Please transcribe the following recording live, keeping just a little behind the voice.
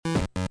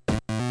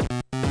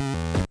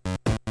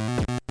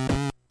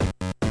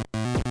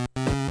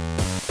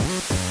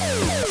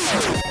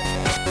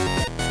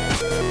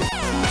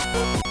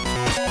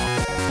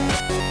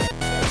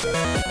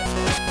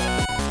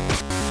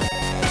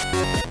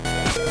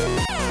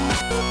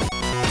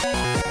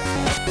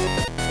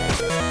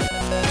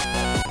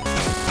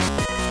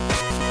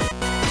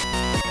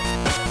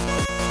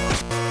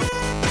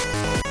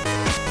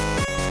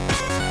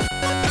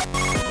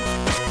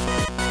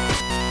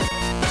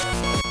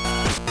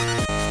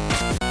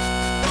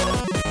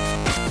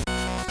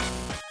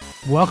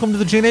Welcome to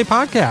the G.N.A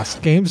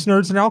podcast, Games,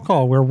 Nerds, and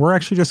Alcohol, where we're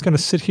actually just going to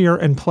sit here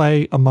and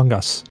play Among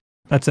Us.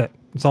 That's it.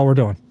 That's all we're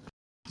doing.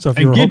 So if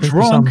you're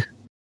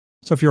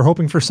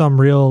hoping for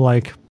some real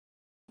like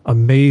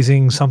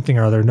amazing something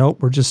or other,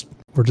 nope, we're just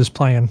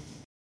playing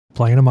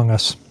Among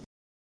Us.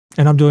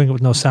 And I'm doing it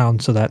with no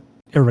sound so that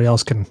everybody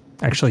else can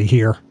actually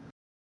hear.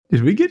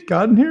 Did we get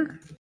God in here?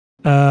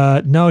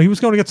 No, he was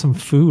going to get some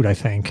food, I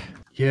think.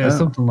 Yeah,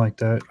 something like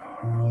that.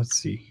 Let's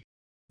see.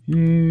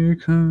 Here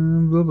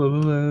comes blah blah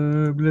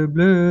blah blah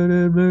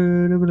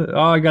blah blah blah.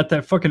 Oh, I got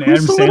that fucking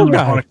Adam Sandler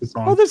Hanukkah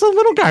song. Oh, there's a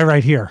little guy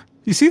right here.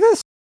 You see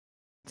this?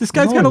 This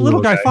guy's got a little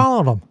guy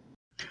following him.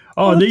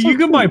 Oh, you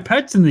can buy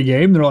pets in the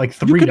game. They're like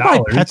 $3. You can buy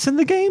pets in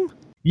the game?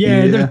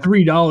 Yeah, they're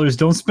 $3.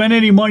 Don't spend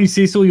any money,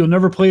 Cecil. You'll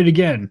never play it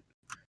again.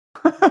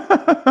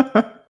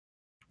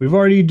 We've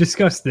already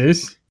discussed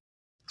this.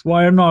 That's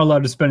why I'm not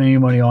allowed to spend any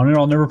money on it.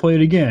 I'll never play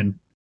it again.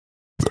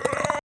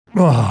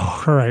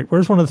 Oh, all right.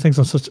 Where's one of the things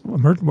I'm supposed to...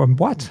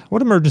 What?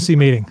 What emergency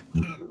meeting?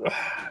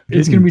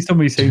 It's going to be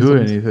somebody saying do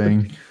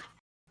anything.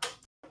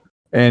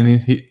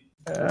 And he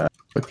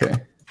okay.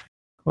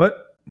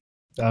 What?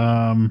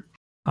 Fuck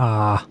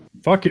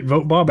it.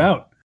 Vote Bob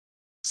out.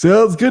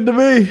 Sounds good to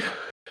me.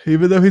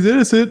 Even though he's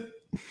innocent.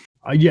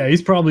 Yeah,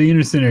 he's probably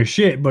innocent as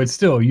shit, but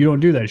still, you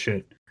don't do that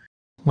shit.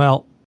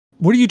 Well,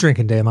 what are you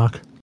drinking, Damok?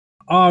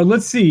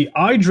 Let's see.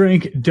 I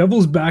drank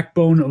Devil's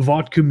Backbone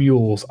Vodka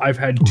Mules. I've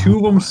had 2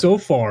 of them so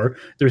far.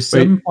 There's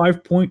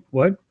 7.5 point...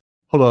 What?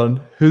 Hold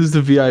on. Who's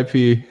the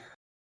VIP?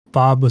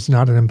 Bob was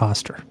not an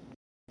imposter.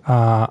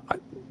 What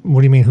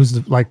do you mean? Who's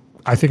the... Like,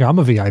 I think I'm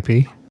a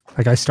VIP.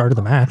 Like, I started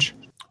the match.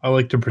 I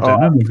like to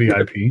pretend I'm a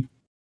VIP.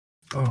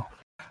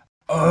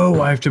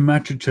 Oh, I have to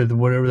match it to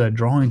whatever that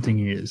drawing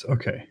thing is.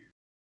 Okay.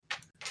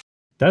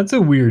 That's a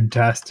weird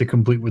task to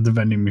complete with the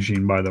vending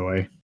machine, by the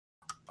way.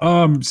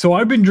 So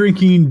I've been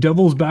drinking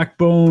Devil's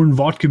Backbone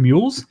Vodka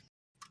Mules,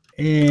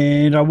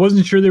 and I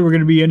wasn't sure they were going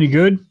to be any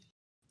good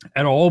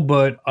at all,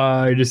 but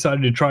I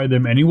decided to try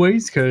them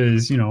anyways,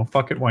 because,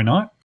 fuck it, why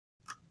not?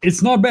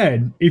 It's not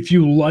bad if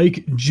you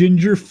like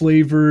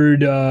ginger-flavored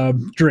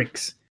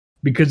drinks,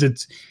 because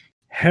it's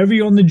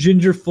heavy on the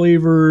ginger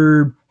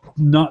flavor,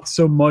 not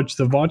so much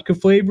the vodka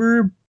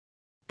flavor,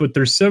 but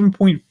there's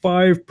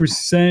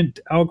 7.5%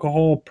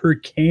 alcohol per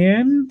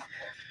can.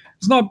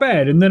 It's not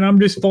bad. And then I'm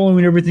just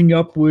following everything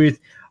up with,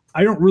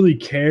 I don't really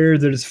care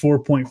that it's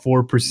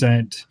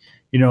 4.4%.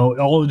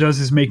 All it does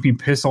is make me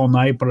piss all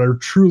night, but I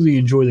truly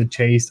enjoy the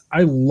taste.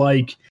 I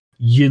like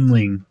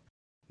Yinling,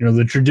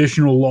 the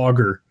traditional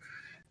lager.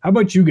 How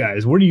about you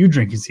guys? What are you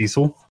drinking,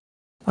 Cecil?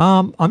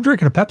 I'm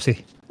drinking a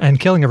Pepsi and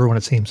killing everyone,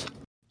 it seems.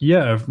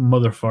 Yeah,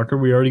 motherfucker.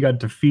 We already got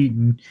defeat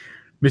and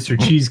Mr.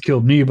 Cheese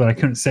killed me, but I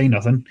couldn't say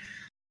nothing.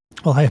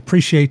 Well, I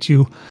appreciate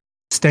you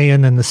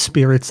staying in the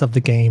spirits of the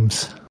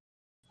games.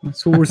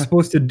 That's what we're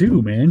supposed to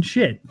do, man.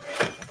 Shit.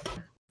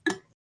 You're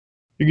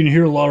going to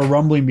hear a lot of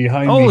rumbling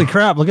behind me. Holy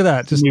crap, look at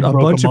that. Just a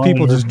bunch of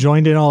people just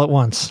joined in all at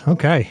once.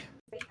 Okay.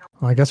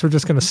 Well, I guess we're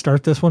just going to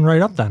start this one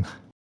right up then.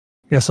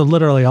 Yeah, so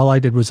literally all I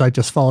did was I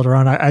just followed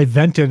around. I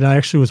vented and I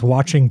actually was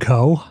watching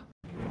Koh.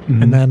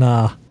 Mm-hmm. And then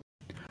I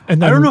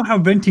don't know how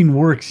venting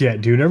works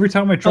yet, dude. Every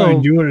time I try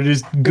and do it, I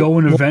just go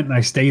in a vent and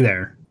I stay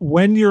there.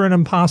 When you're an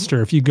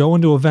imposter, if you go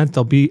into a vent,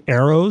 there'll be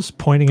arrows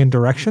pointing in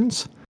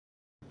directions.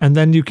 And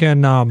then you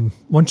can,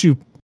 once you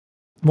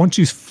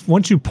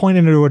point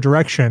into a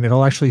direction,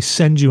 it'll actually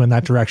send you in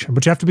that direction.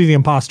 But you have to be the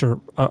imposter,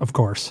 of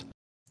course.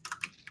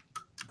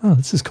 Oh,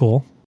 this is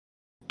cool.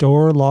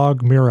 Door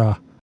log mirror.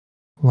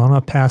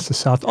 Lana past the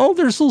south. Oh,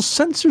 there's little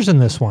sensors in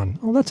this one.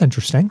 Oh, that's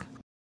interesting.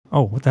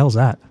 Oh, what the hell's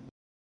that?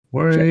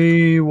 Why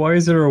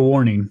is there a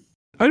warning?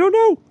 I don't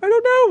know.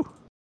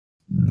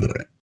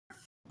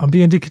 I'm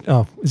being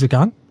is it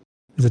gone?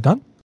 Is it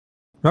done?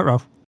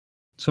 Ruh-roh.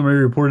 Somebody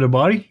reported a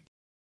body?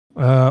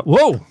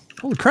 Whoa!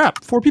 Holy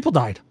crap! 4 people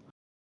died.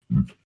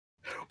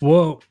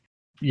 Whoa!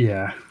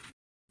 Yeah.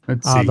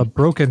 Let's see. The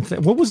broken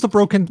thing. What was the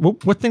broken?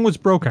 What thing was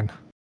broken?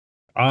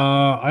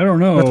 I don't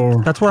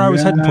know. That's where I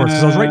was heading towards.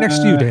 I was right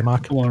next to you,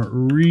 Damok.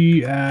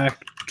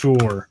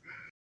 Reactor.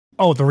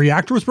 Oh, the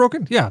reactor was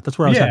broken? Yeah, that's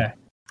where I was heading.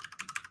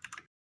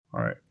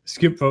 All right.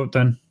 Skip vote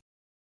then.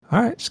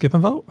 All right, skip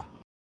and vote.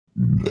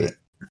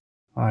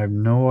 I have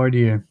no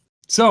idea.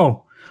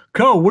 So,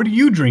 Koh, what are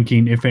you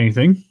drinking, if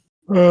anything?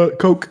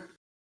 Coke.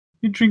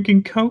 You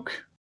drinking Coke?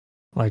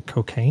 Like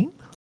cocaine?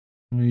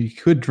 You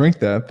could drink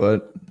that,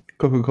 but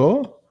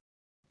Coca-Cola?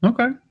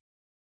 Okay.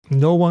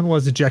 No one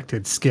was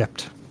ejected.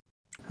 Skipped.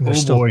 And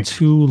there's still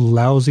 2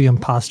 lousy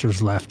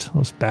imposters left.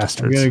 Those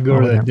bastards. I gotta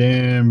go to that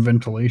damn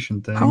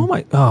ventilation thing. How am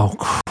I? Oh,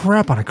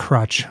 crap on a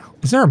crutch.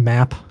 Is there a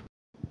map?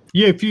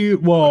 Yeah,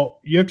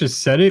 you have to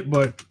set it,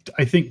 but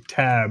I think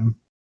tab.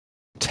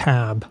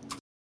 Tab.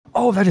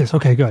 Oh, that is.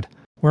 Okay, good.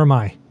 Where am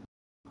I?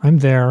 I'm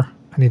there.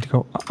 I need to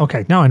go.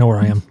 Okay, now I know where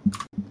I am.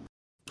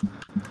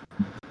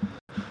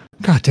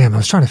 God damn, I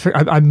was trying to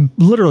figure... I've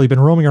literally been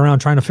roaming around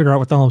trying to figure out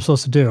what the hell I'm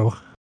supposed to do.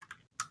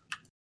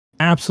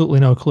 Absolutely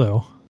no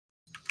clue.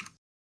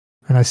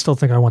 And I still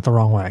think I went the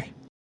wrong way.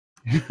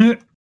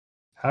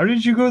 How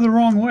did you go the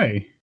wrong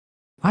way?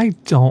 I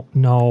don't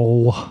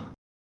know.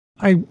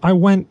 I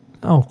went.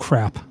 Oh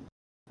crap!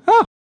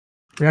 Ah,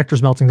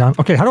 reactor's melting down.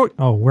 Okay, how do I?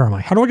 Oh, where am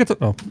I? How do I get to?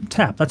 Oh,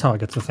 tap. That's how I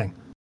get to the thing.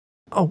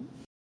 Oh,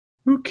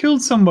 Who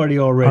killed somebody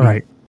already? all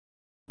right.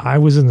 I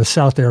was in the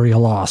south area,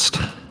 lost,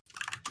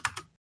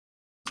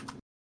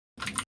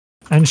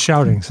 and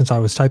shouting since I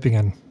was typing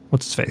in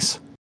what's his face.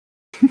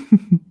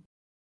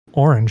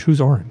 Orange. Who's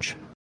orange?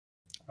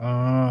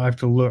 I have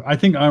to look. I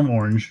think I'm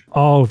orange.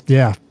 Oh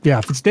yeah.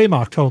 If it's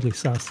Damok, totally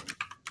sus.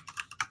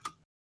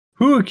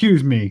 Who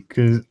accused me?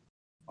 Because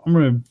I'm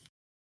gonna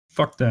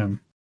fuck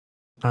them.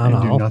 I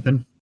don't didn't know. do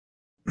nothing.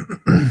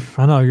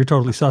 I know you're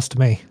totally sus to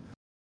me.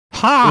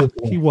 Ha!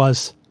 Oh, He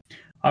was.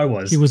 I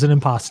was. He was an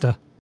imposter.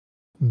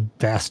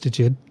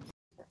 Bastard.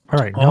 All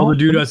right. All now the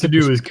dude let me has to get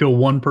do this- is kill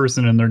one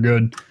person and they're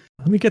good.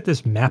 Let me get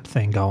this map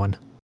thing going.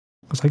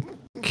 Because I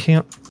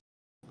can't.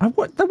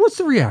 What? That was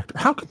the reactor.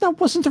 How come that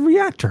wasn't the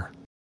reactor?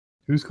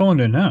 Who's calling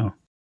it now?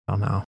 I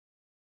don't know.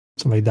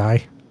 Somebody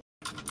die.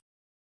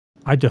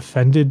 I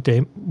defended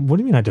Dame. What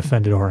do you mean I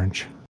defended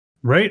Orange?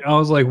 Right? I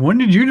was like, when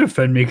did you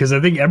defend me? Because I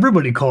think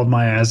everybody called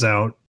my ass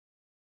out.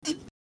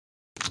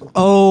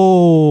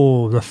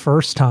 Oh, the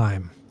first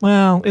time.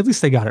 Well, at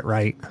least they got it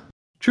right.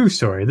 True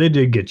story. They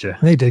did get you.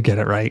 They did get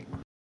it right.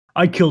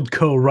 I killed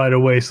Koh right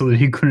away so that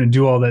he couldn't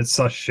do all that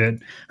sus shit.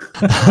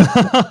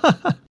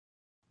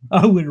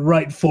 I went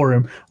right for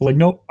him. Like,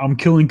 nope, I'm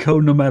killing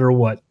Koh no matter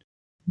what.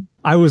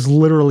 I was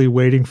literally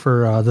waiting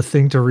for the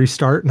thing to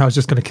restart, and I was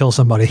just going to kill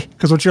somebody.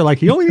 Because what you're like,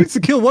 he only needs to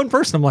kill one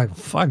person. I'm like,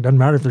 fuck, doesn't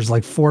matter if there's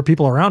like 4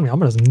 people around me. I'm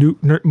going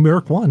to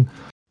murk one.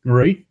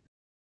 Right?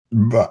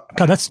 But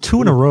God, that's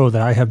 2 in a row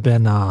that I have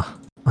been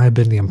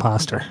the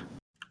imposter.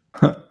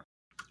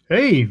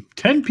 Hey,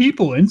 10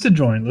 people,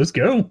 Insta-join. Let's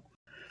go.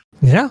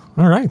 Yeah,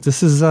 all right.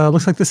 This is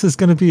looks like this is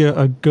going to be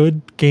a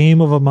good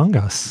game of Among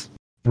Us.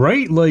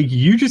 Right? Like,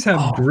 you just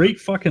have great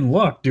fucking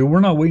luck, dude. We're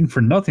not waiting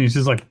for nothing. It's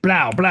just like,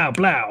 blow, blow,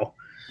 blow.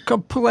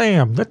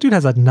 Kablam! That dude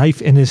has a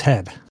knife in his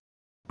head.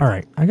 All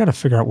right, I got to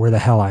figure out where the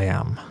hell I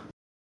am.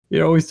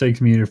 It always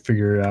takes me to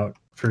figure it out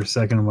for a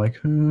second. I'm like,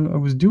 I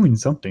was doing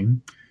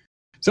something.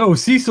 So,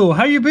 Cecil,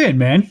 how you been,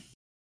 man?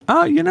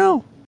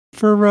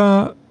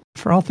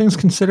 For all things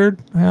considered,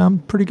 I'm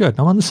pretty good.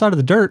 I'm on the side of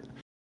the dirt.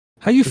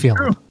 How you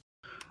feeling?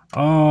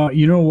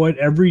 You know what?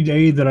 Every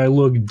day that I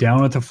look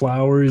down at the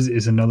flowers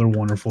is another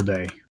wonderful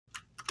day.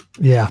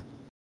 Yeah.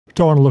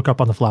 Don't want to look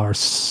up on the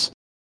flowers.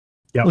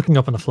 Yep. Looking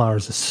up on the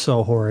flowers is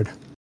so horrid.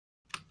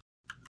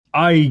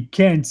 I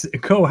can't.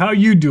 Koh, how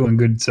you doing,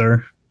 good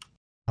sir?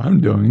 I'm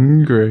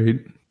doing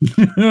great.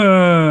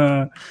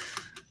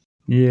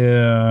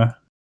 Yeah.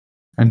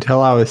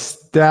 Until I was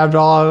stabbed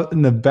all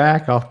in the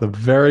back off the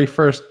very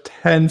first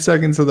 10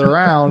 seconds of the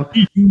round.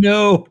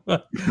 No,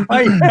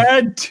 I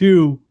had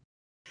to.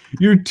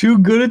 You're too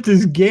good at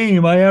this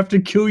game. I have to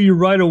kill you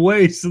right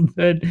away so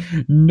that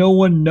no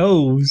one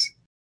knows.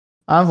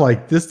 I'm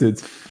like, this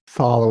dude's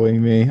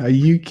following me. Are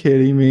you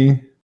kidding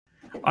me?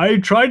 I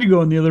tried to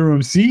go in the other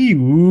room. See,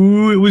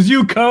 ooh, it was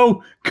you,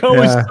 Koh.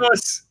 Koh is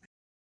us.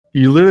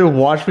 You literally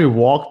watched me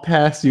walk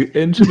past you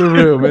into the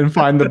room and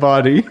find the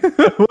body.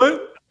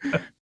 What?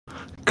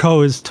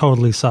 Koh is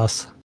totally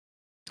sus.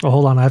 Oh,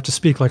 hold on. I have to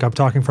speak like I'm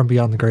talking from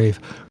beyond the grave.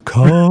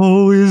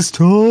 Koh is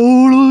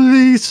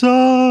totally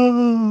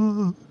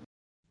sus.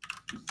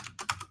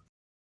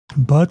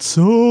 But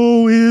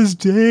so is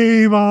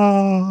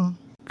Damok.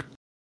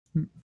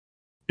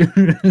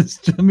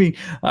 I mean,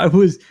 I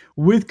was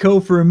with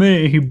Koh for a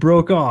minute. He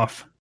broke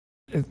off.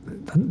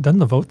 Doesn't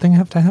the vote thing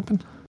have to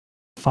happen?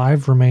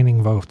 5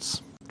 remaining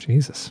votes.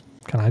 Jesus.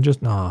 Can I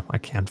just... No, I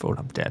can't vote.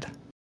 I'm dead.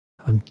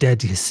 I'm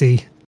dead, you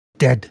see?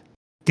 Dead.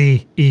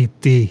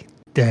 D-E-D.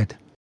 Dead.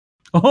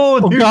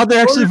 Oh God, they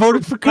actually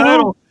voted for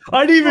Koh.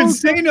 I didn't even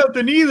say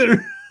nothing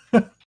either.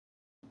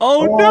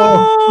 Oh,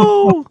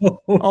 no!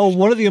 Oh,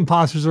 one of the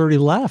imposters already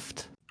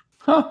left.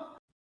 Huh.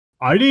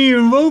 I didn't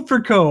even vote for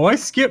Koh. I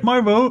skipped my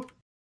vote.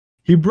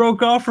 He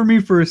broke off for me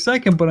for a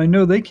second, but I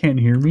know they can't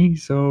hear me,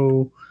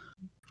 so...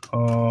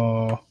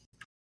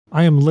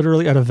 I am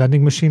literally at a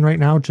vending machine right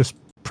now, just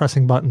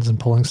pressing buttons and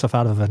pulling stuff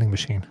out of a vending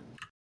machine.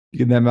 You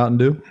getting that Mountain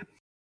Dew?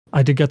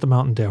 I did get the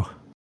Mountain Dew.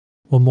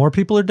 Well, more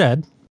people are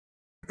dead.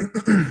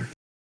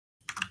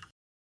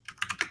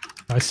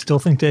 I still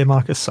think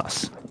Damok is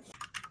sus.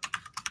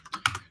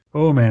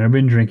 Oh man, I've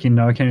been drinking.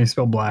 Now I can't even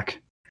spell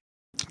black.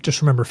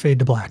 Just remember, fade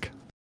to black.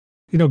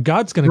 You know,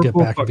 God's going to get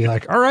back and be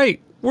like, all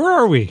right, where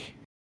are we?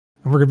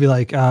 And we're going to be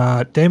like,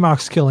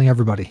 Damok's killing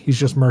everybody. He's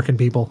just murking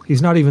people.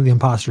 He's not even the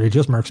imposter. He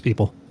just murks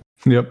people.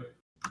 Yep.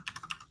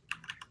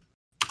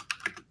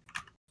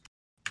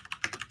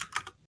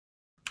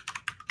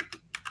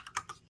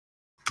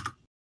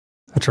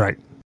 That's right.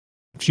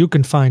 If you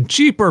can find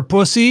cheaper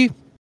pussy,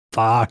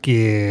 fuck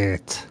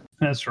it.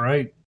 That's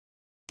right.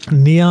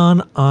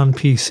 Neon on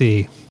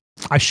PC.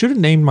 I should have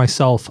named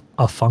myself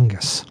a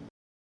fungus.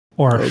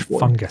 Or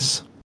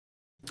fungus.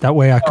 That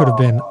way I could have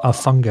been a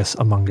fungus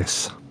among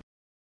us.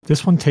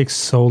 This one takes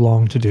so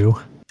long to do.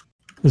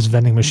 This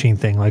vending machine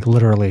thing, like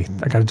literally,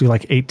 I got to do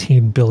like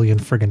 18 billion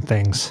friggin'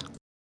 things.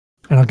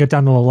 And I'll get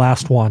down to the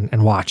last one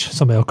and watch.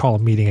 Somebody will call a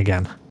meeting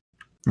again.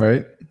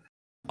 Right?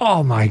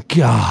 Oh my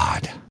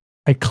God.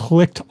 I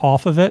clicked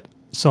off of it,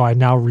 so I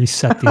now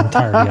reset the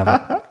entirety of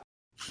it.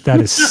 That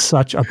is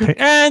such a pain.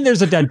 And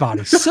there's a dead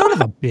body. Son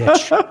of a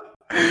bitch.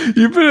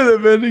 You've been in the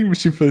vending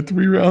machine for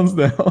 3 rounds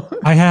now.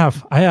 I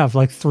have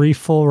like 3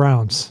 full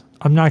rounds.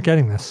 I'm not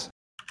getting this.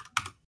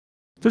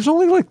 There's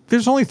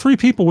only 3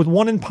 people with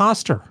 1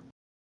 imposter.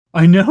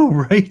 I know,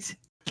 right?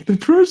 The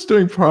pros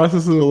doing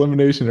process of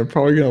elimination are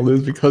probably going to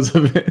lose because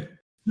of it.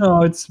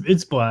 No,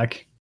 it's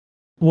black.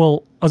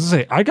 Well, I was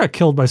gonna say, I got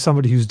killed by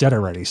somebody who's dead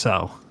already,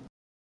 so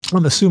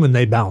I'm assuming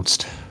they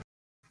bounced.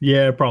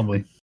 Yeah,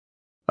 probably.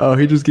 Oh,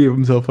 he just gave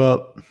himself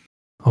up.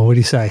 Oh, what'd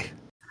he say?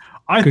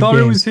 I Good thought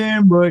game. it was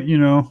him, but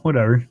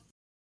whatever.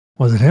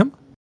 Was it him?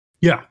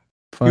 Yeah.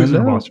 He Find was an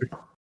out. imposter.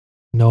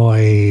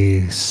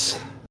 Nice.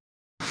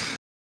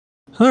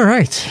 All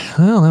right.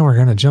 Well, now we're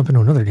going to jump into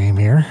another game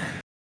here.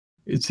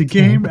 It's a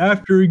game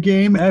after a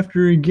game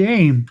after a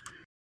game.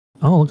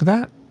 Oh, look at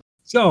that.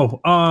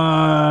 So,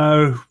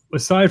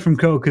 aside from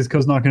Koh, because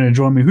Koh's not going to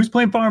join me, who's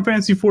playing Final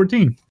Fantasy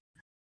 14?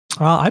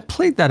 I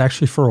played that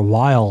actually for a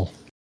while.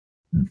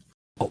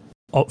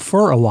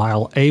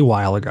 A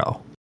while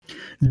ago.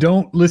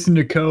 Don't listen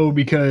to Koh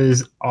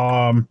because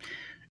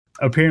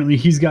apparently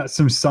he's got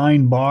some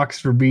signed box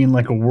for being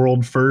like a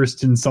world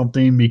first in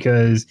something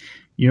because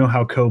you know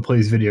how Koh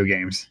plays video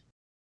games.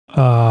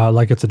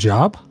 Like it's a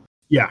job?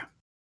 Yeah.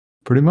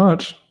 Pretty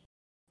much.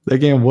 That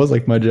game was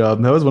like my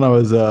job. That was when I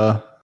was,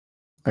 I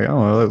don't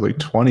know, like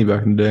 20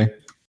 back in the day.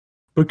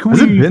 But can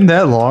Has we, it been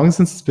that long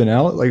since it's been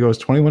out? Like it was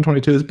 21,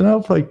 22. It's been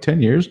out for like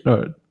 10 years?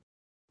 No.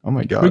 Oh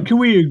my God. but can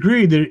we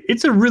agree that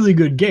it's a really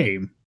good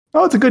game?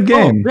 Oh, it's a good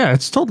game. Yeah,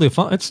 it's totally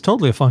fun. It's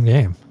totally a fun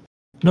game.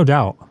 No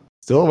doubt.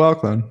 Still a WoW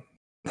clone.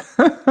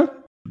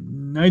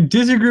 I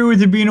disagree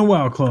with it being a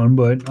WoW clone,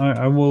 but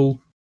I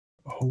will.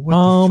 Oh,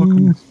 what the fuck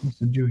am I supposed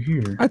to do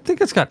here? I think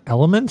it's got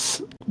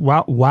elements,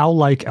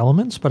 WoW-like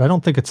elements, but I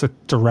don't think it's a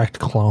direct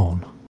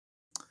clone.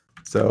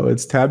 So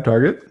it's tab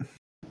target.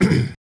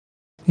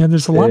 Yeah,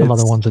 there's a lot of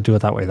other It's- ones that do it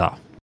that way, though.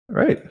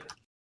 Right.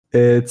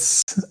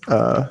 It's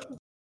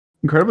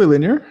incredibly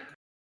linear.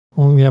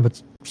 Well, yeah,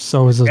 but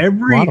so is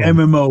Every lot of them.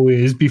 MMO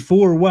is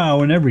before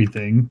WoW and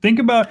everything. Think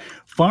about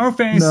Final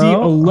Fantasy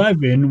No.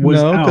 11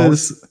 was No, out.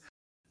 because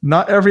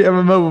not every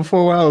MMO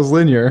before WoW is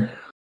linear.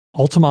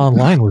 Ultima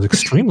Online was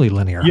extremely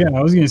linear. Yeah,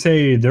 I was going to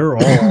say they're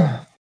all.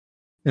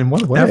 In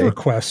what way?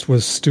 EverQuest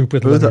was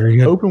stupid It was linear. an You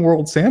had- open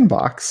world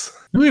sandbox.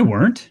 No, they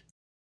weren't.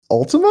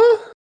 Ultima?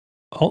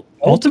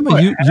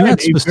 Ultima, you had had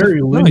a specific, very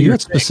no, linear you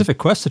had thing. specific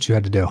quests that you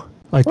had to do.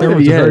 Like Well, there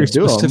was a you had very to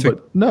do 'em, specific.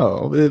 but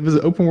no, it was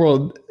an open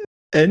world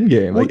end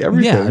game. Like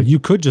everything. Yeah, you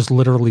could just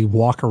literally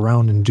walk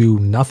around and do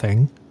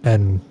nothing,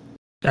 and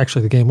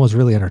actually, the game was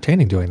really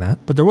entertaining doing that.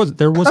 But there was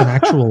an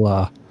actual.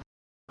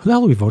 Who the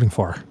hell are we voting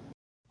for?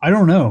 I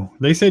don't know.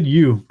 They said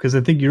you because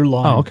I think you're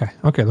lying. Oh, okay.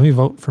 Okay, let me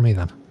vote for me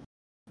then.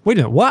 Wait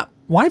a minute. What?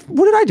 Why?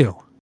 What did I do?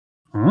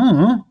 I don't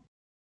know.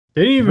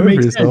 They didn't even Vote make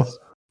for sense. yourself.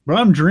 But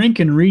I'm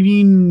drinking.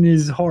 Reading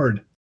is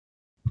hard.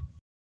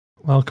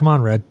 Well, come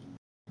on, Red.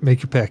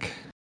 Make your pick.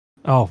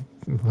 Oh,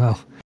 well.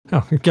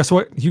 Oh, guess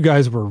what? You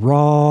guys were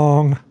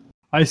wrong.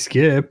 I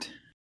skipped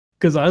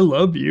because I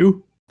love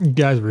you. You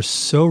guys were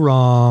so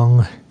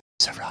wrong.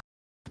 So wrong.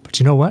 But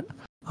you know what?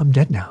 I'm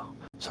dead now.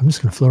 So I'm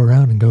just going to float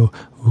around and go,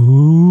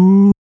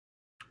 ooh.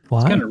 Why?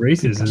 It's kind of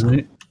racist, Because isn't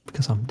it?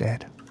 Because I'm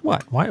dead.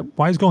 What?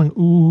 Why is going,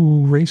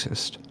 ooh,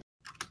 racist?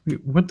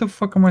 Wait, what the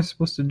fuck am I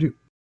supposed to do?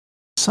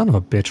 Son of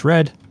a bitch,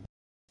 Red.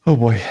 Oh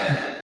boy.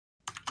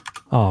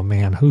 Oh,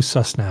 man. Who's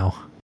sus now?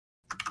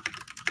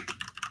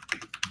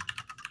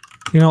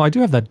 You know, I do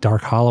have that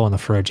Dark Hollow in the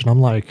fridge, and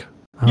I'm like,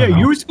 I Yeah, don't know.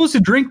 you were supposed to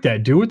drink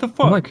that, dude. What the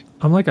fuck?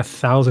 I'm like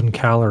 1,000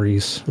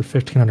 calories or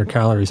 1,500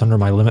 calories under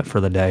my limit for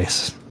the day.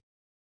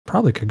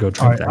 Probably could go All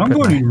drink right, that. I'm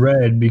going to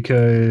red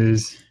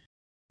because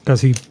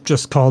He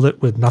just called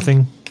it with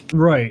nothing.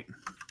 right.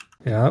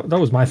 Yeah, that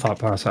was my thought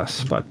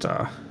process. But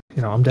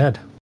I'm dead.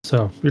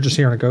 So you're just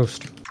hearing a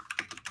ghost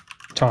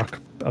talk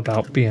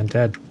about being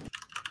dead.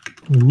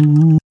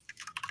 Ooh.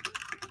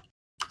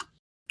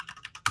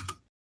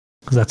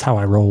 Because that's how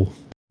I roll.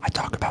 I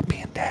talk about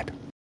being dead.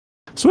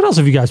 So what else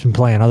have you guys been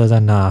playing other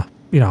than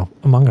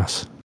Among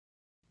Us?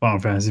 Final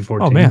Fantasy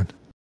 14. Oh man,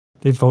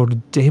 they voted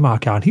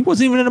Damok out. He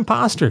wasn't even an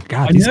imposter.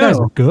 God, I these guys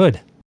know. are good.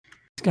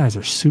 These guys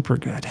are super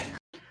good.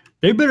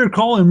 They better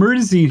call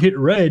emergency and hit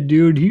red,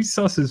 dude. He's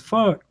sus as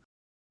fuck.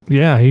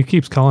 Yeah, he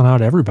keeps calling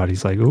out everybody.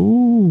 He's like,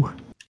 ooh.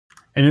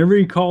 And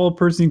every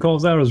person he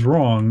calls out is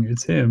wrong.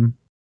 It's him.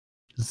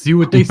 See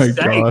what they Oh my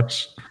say.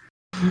 gosh.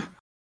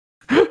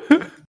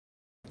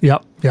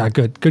 Yep. Yeah,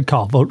 good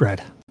call. Vote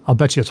red. I'll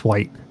bet you it's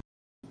white.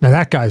 Now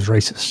that guy's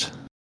racist.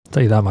 I'll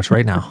tell you that much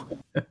right now.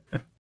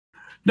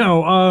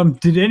 No,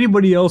 did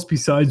anybody else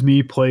besides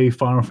me play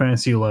Final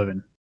Fantasy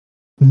 11?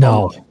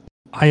 No.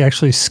 I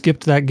actually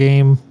skipped that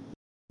game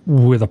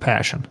with a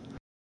passion.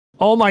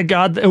 Oh my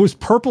God, it was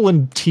purple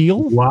and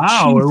teal?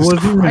 Wow, Jesus it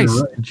wasn't even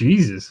Christ. red.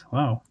 Jesus,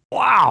 wow.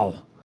 Wow.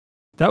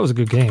 That was a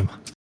good game.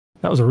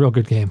 That was a real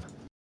good game.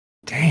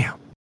 Damn.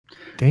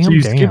 So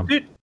you skipped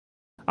it?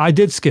 I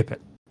did skip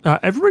it.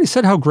 Everybody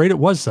said how great it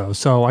was, though,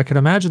 so I could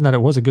imagine that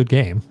it was a good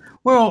game.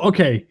 Well,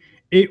 okay.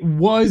 It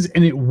was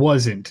and it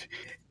wasn't.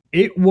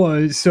 It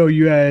was, so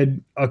you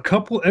had a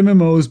couple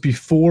MMOs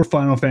before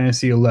Final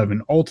Fantasy XI,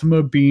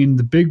 Ultima being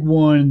the big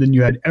one, then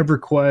you had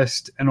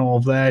EverQuest and all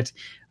of that.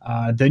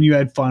 Then you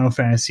had Final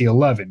Fantasy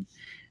XI.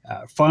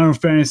 Final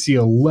Fantasy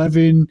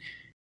XI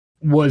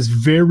was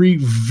very,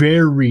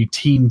 very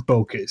team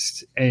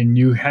focused, and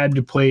you had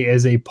to play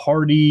as a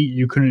party.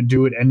 You couldn't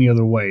do it any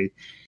other way.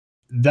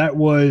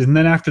 And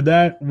then after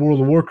that,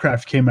 World of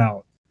Warcraft came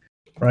out,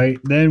 right?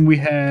 Then we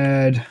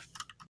had,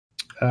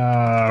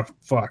 You're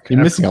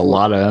missing a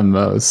lot of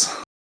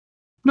MMOs.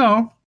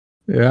 No.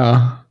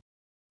 Yeah.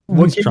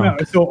 What came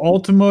out? So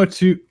Ultima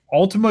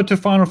to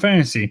Final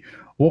Fantasy.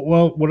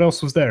 What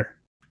else was there?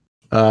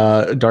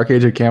 Dark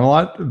Age of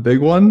Camelot, a big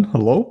one.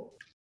 Hello?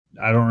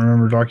 I don't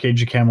remember Dark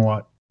Age of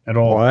Camelot at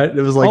all. What?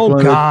 It was like one of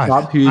the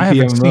top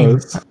PvP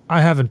MMOs.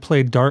 I haven't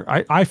played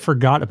I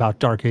forgot about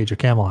Dark Age of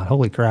Camelot.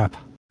 Holy crap.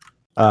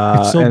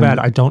 It's so bad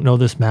I don't know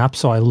this map,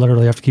 so I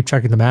literally have to keep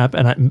checking the map,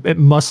 and it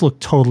must look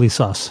totally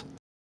sus.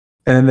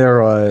 And then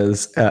there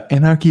was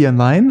Anarchy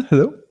Online.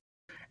 Hello?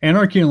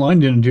 Anarchy Online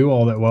didn't do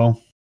all that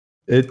well.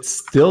 It's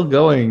still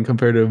going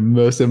compared to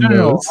most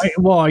MMOs.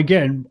 No.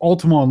 Again,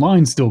 Ultima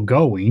Online's still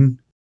going.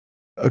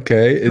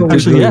 Okay.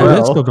 It's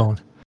still going.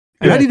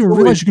 And I didn't even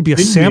realize you could be a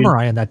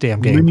samurai in that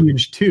damn game.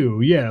 Lineage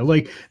 2, yeah.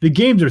 Like, the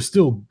games are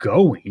still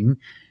going.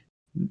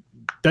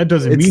 That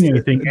doesn't mean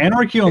anything.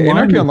 Anarchy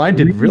Online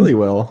did really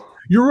well.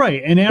 You're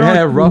right. And Anarchy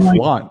had a rough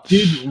launch.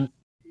 The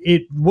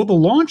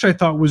launch I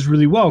thought was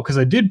really well, because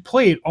I did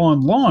play it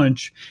on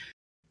launch.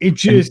 It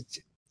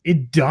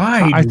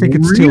died. I think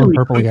it's really Steel and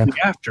Purple again.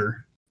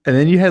 After. And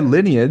then you had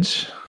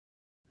Lineage.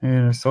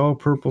 And I saw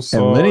Purple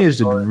Soul. And Lineage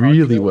did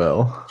really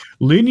well.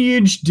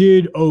 Lineage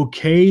did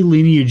okay.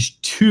 Lineage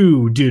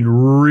 2 did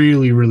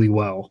really, really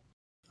well.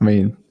 I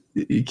mean,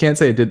 you can't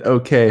say it did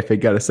okay if it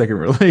got a second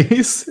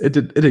release. It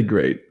did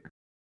great.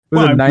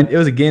 It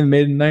was a game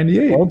made in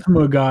 98.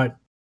 Ultima got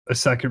a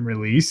second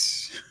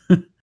release.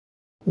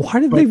 Why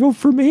did they vote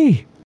for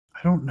me?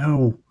 I don't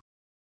know.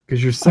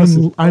 Because you're sus.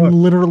 I'm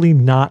literally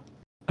not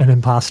an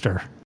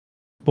imposter.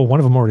 But one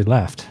of them already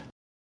left.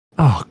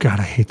 Oh, God,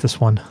 I hate this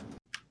one.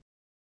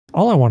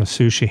 All I want is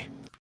sushi.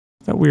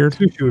 Is that weird?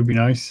 Sushi would be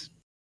nice.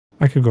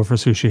 I could go for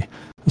sushi.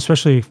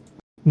 Especially,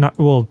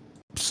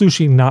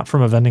 sushi not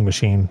from a vending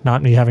machine.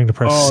 Not me having to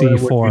press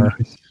C4.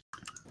 Nice.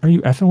 Are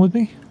you effing with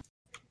me?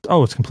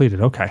 Oh, it's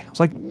completed. Okay. I was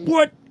like,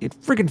 what? It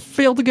freaking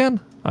failed again?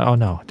 Oh,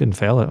 no. It didn't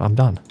fail. It. I'm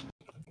done.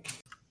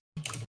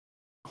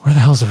 Where the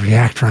hell's the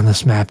reactor on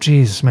this map?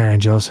 Jesus, Mary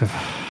and Joseph.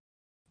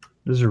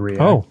 There's a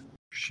reactor. Oh.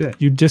 Shit.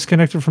 You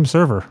disconnected from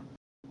server.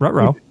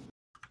 Ruh-roh.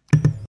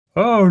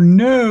 Oh,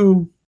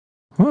 no.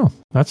 Oh,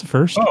 that's a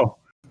first. Oh.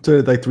 So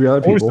like 3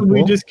 other people.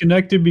 Forcibly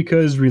disconnected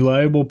because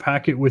reliable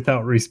packet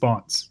without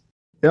response.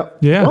 Yep.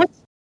 Yeah. What?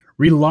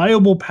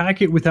 Reliable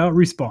packet without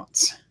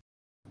response.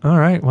 All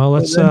right. Well,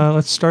 let's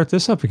start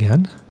this up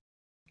again.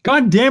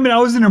 God damn it! I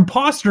was an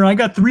imposter and I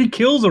got 3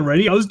 kills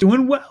already. I was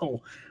doing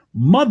well,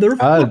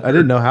 motherfucker. I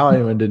didn't know how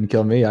anyone didn't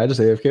kill me. I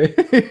just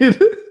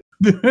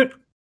AFK.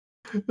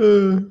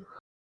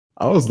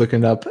 I was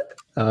looking up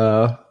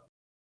a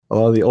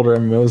lot of the older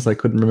MMOs I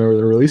couldn't remember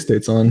the release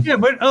dates on. Yeah,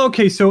 but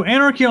okay, so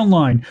Anarchy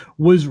Online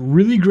was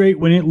really great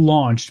when it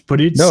launched, but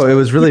it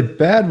was really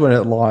bad when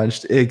it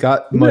launched. It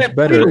got much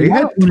better. It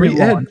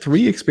had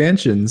 3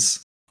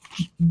 expansions.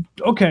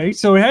 Okay,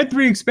 so it had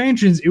 3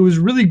 expansions. It was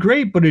really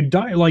great, but it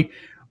died. Like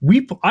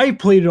I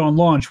played it on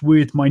launch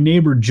with my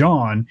neighbor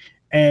John,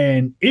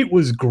 and it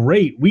was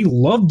great. We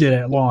loved it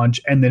at launch,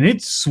 and then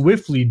it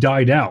swiftly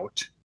died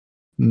out.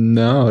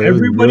 No, it was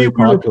really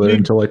popular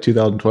until like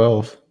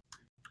 2012.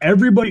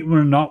 Everybody,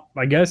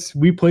 I guess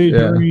we played it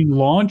during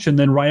launch, and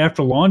then right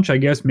after launch, I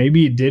guess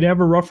maybe it did have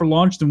a rougher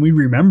launch than we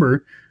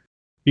remember,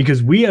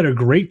 because we had a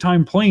great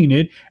time playing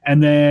it,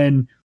 and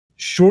then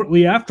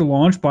shortly after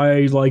launch,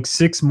 by like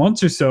 6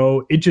 months or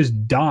so, it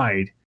just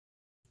died.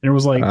 And it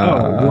was like,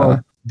 oh,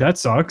 well, that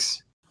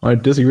sucks. I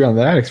disagree on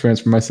that experience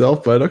for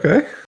myself, but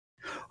okay.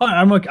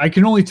 I'm like, I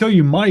can only tell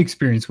you my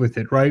experience with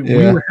it, right? Yeah.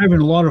 We were having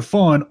a lot of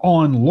fun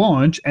on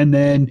launch, and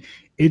then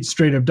it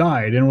straight up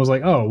died, and it was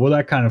like, oh, well,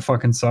 that kind of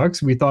fucking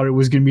sucks. We thought it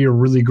was going to be a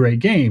really great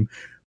game.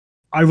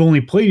 I've only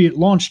played it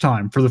launch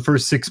time for the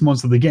first 6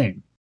 months of the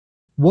game.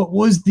 What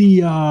was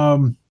the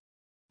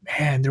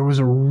there was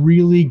a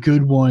really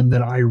good one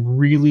that I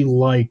really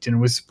liked, and it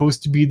was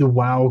supposed to be the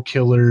WoW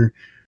killer.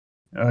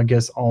 I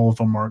guess all of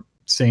them are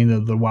saying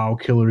that the WoW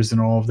killers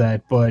and all of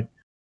that, but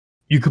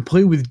you could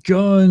play with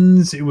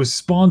guns. It was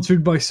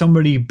sponsored by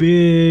somebody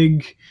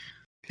big.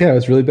 Yeah, it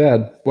was really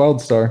bad.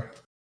 WildStar.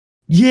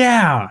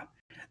 Yeah.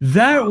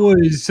 That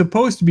was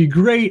supposed to be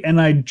great,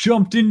 and I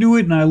jumped into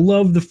it, and I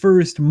loved the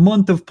first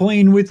month of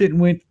playing with it and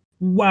went,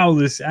 wow,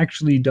 this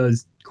actually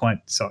does quite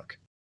suck.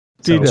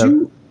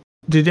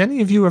 Did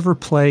any of you ever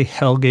play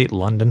Hellgate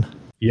London?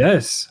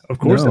 Yes, of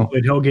course I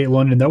played Hellgate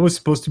London. That was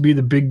supposed to be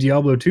the big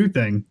Diablo 2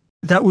 thing.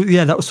 That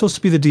was supposed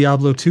to be the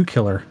Diablo 2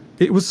 killer.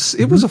 It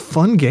was a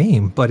fun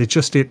game, but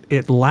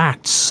it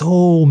lacked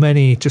so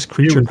many just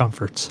creature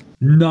comforts.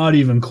 Not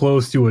even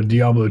close to a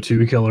Diablo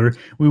 2 killer.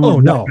 We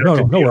went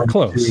nowhere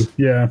close. 2.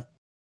 Yeah.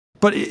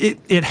 But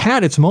it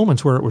had its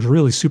moments where it was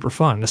really super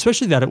fun,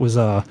 especially that it was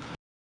it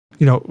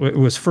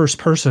was first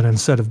person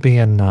instead of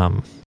being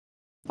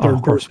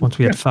of course, once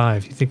we had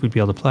 5, you think we'd be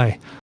able to play.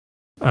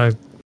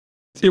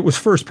 It was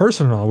first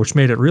person and all, which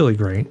made it really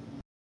great.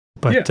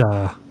 But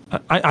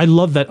I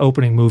love that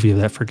opening movie of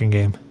that freaking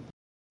game.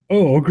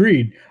 Oh,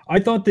 agreed. I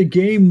thought the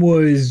game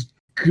was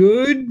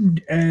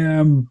good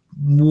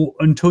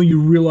until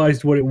you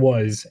realized what it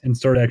was and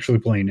started actually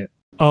playing it.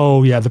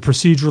 Oh, yeah. The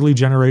procedurally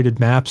generated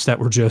maps that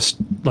were just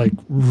like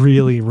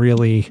really,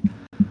 really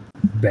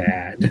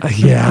bad.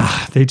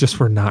 Yeah, they just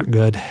were not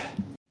good.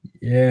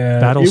 Yeah.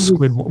 Battle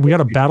Squid. We got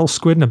a Battle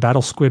Squid and a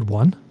Battle Squid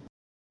 1.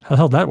 How the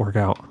hell did that work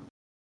out?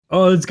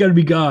 Oh, it's got to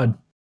be God.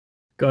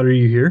 God, are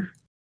you here?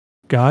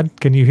 God,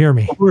 can you hear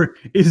me? Or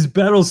is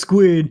Battle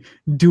Squid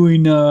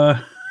doing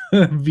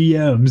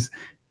VMs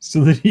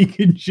so that he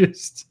can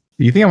just...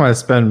 Do you think I'm going to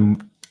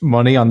spend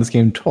money on this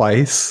game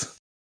twice?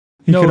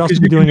 He could also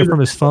be doing it from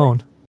his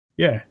phone.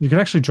 Yeah. You can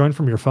actually join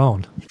from your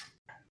phone.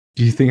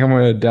 Do you think I'm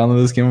going to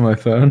download this game on my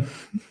phone?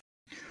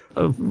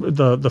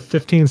 The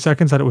 15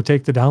 seconds that it would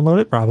take to download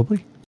it,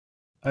 probably.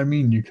 I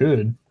mean, you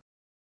could.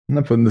 I'm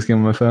not putting this game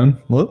on my phone.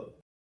 What?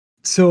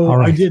 So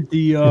right. I did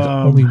the...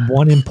 only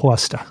one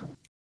imposter.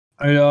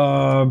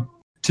 To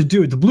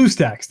do it, the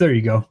BlueStacks. There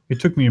you go. It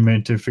took me a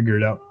minute to figure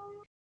it out.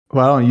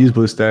 Well, I don't use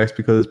BlueStacks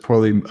because it's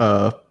poorly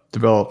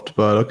developed,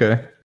 but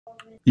okay.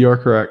 You are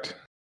correct.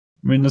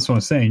 I mean, that's what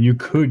I'm saying. You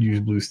could use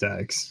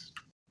BlueStacks.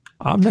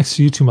 I'm next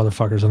to you two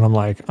motherfuckers, and I'm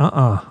like,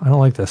 I don't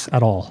like this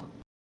at all.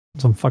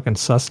 Some fucking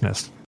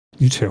susness.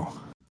 You two.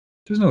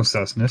 There's no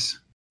susness.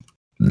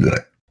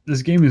 Blech.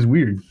 This game is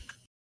weird.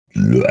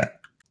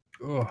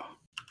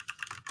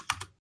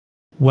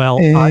 Well,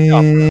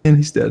 and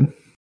he's dead.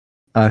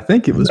 I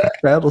think it was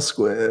Battle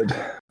Squid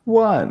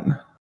 1.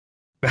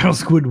 Battle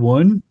Squid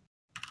 1?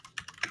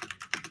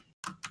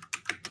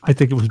 I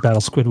think it was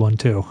Battle Squid 1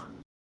 too.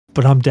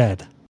 But I'm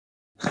dead.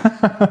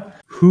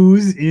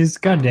 Whose is...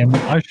 Goddamn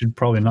it, I should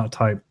probably not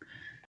type.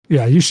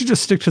 Yeah, you should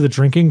just stick to the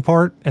drinking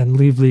part and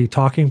leave the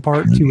talking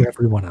part to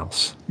everyone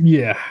else.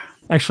 Yeah.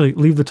 Actually,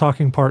 leave the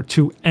talking part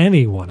to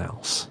anyone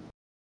else.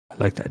 I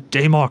like that.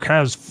 Damok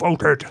has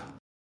voted.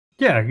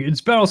 Yeah,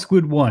 it's Battle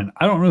Squid 1.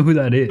 I don't know who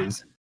that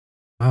is.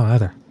 Oh,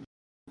 either.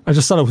 I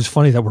just thought it was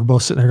funny that we're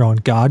both sitting there going,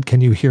 God,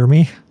 can you hear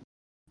me?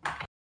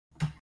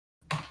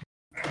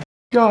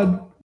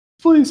 God,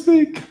 please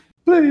speak.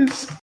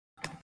 Please.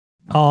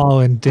 Oh,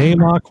 and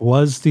Damok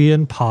was the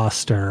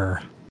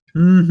imposter.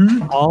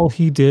 Mm-hmm. All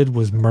he did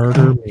was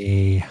murder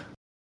me.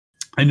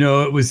 I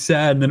know, it was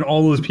sad. And then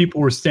all those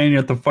people were standing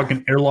at the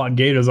fucking airlock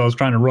gate as I was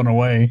trying to run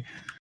away.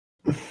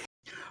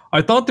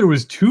 I thought there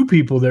was 2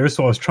 people there,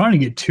 so I was trying to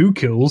get 2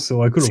 kills,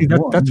 so I could have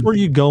won. That's where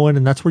you go in,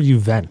 and that's where you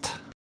vent.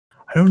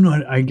 I don't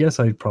know. I guess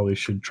I probably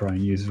should try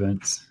and use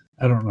vents.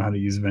 I don't know how to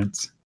use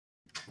vents.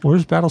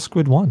 Where's Battle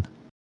Squid 1?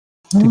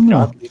 Did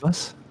God leave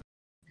us?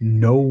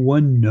 No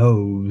one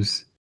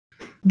knows.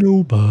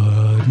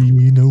 Nobody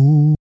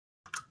knows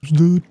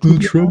the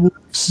trouble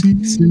of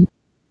Cecil.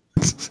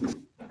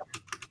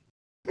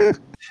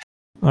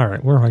 All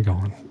right, where am I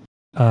going?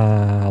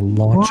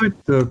 Launch.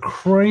 What the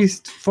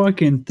Christ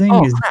fucking thing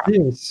is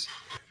this?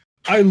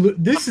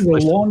 This is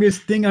the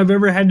longest thing I've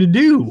ever had to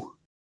do.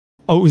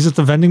 Oh, is it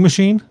the vending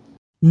machine?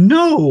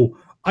 No,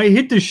 I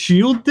hit the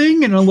shield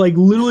thing and it like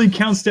literally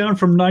counts down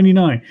from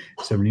 99,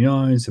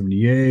 79,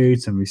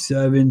 78,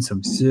 77,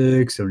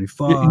 76,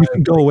 75. You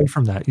can go away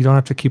from that. You don't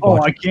have to keep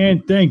watching. I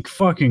can't. Thank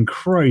fucking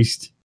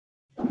Christ.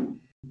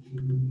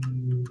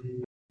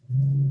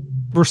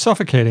 We're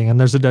suffocating and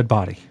there's a dead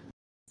body.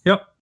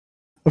 Yep.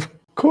 Of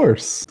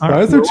course. All Why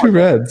right. is there 2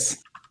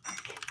 reds?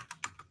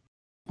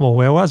 Well,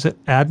 where was it?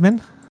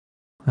 Admin?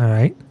 All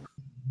right.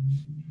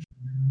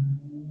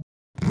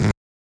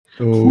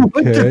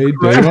 Okay,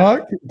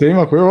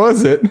 Damok, where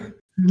was it?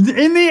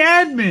 In the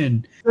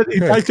admin. He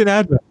typed in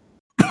admin.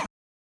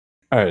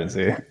 I didn't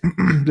see it.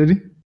 Did he?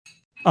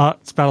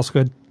 It's Battle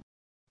Squid.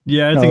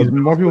 Yeah, I think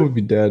more people would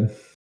be dead.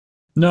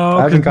 No,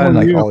 I haven't gotten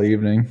like all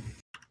evening.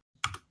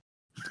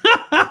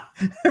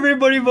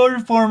 Everybody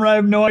voted for him, and I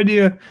have no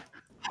idea.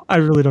 I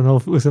really don't know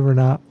if it was him or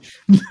not.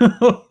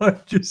 No, I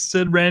just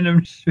said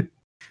random shit.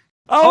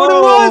 Oh,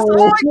 it was!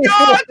 Oh my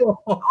god!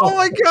 Oh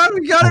my god,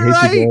 we got it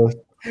right!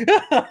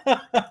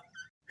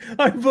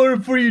 I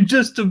voted for you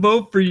just to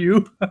vote for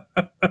you.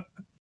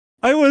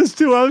 I was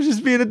too. I was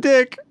just being a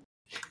dick.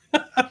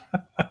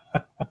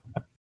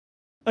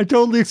 I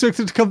totally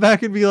expected to come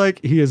back and be like,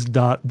 he is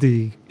not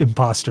the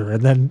imposter.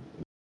 And then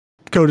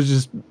Coda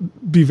just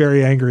be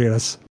very angry at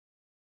us.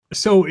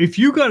 So if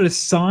you got a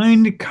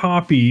signed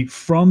copy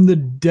from the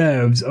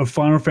devs of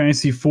Final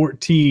Fantasy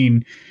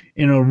XIV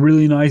in a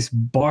really nice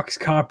box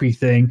copy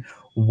thing,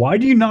 why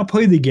do you not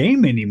play the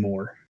game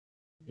anymore?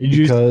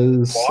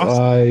 Because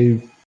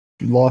I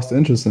lost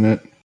interest in it.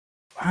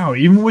 Wow,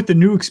 even with the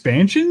new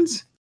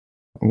expansions?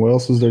 What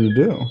else was there to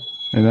do?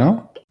 You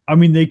know? I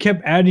mean, they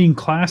kept adding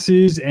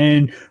classes,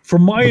 and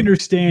from my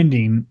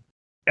understanding,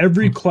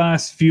 every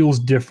class feels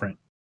different.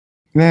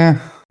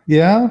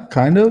 Yeah,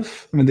 kind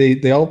of. I mean,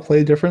 they all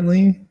play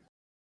differently.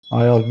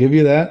 I'll give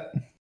you that.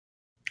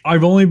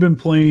 I've only been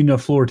playing a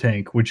floor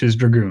tank, which is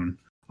Dragoon,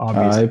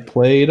 obviously. I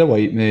played a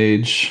white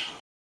mage.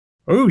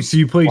 Oh, so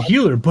you played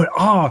healer, but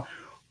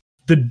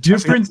the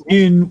difference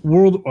in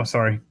World... Oh,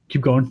 sorry.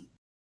 Keep going.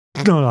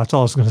 No, that's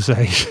all I was going to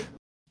say.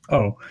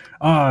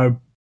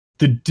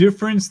 The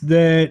difference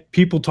that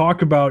people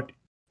talk about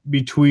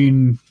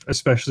between,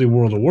 especially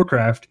World of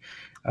Warcraft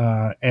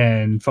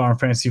and Final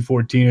Fantasy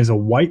XIV as a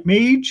white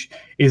mage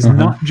is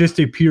not just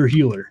a pure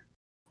healer.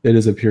 It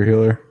is a pure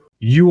healer.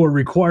 You are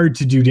required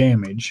to do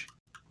damage.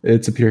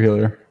 It's a pure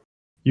healer.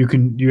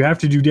 You have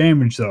to do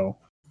damage though.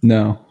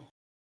 No.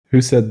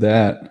 Who said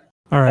that?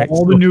 All right.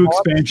 All the new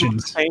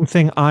expansions. Same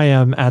thing I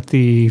am at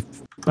the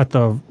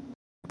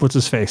what's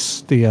his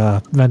face?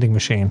 The vending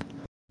machine.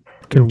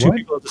 Can two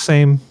people have the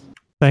same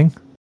thing?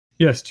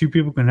 Yes, 2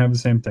 people can have the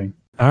same thing.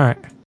 All right.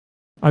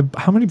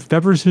 How many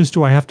beverages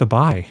do I have to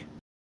buy?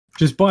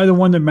 Just buy the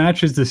one that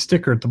matches the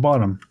sticker at the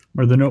bottom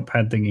or the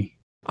notepad thingy.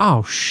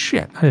 Oh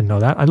shit! I didn't know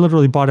that. I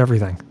literally bought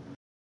everything.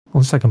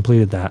 Once I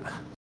completed that.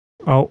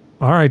 Oh,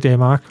 all right,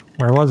 Damok.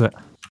 Where was it?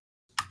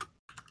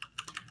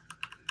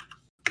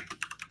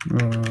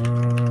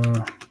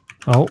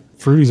 Oh,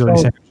 Fruity's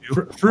already sent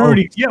you.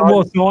 Fruity. Yeah,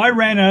 well, so I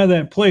ran out of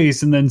that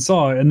place and then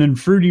saw it, and then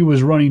Fruity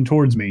was running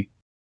towards me.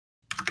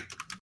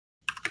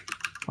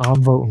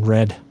 I'm voting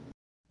red.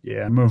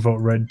 Yeah, I'm gonna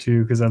vote red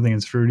too because I think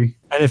it's Fruity.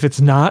 And if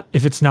it's not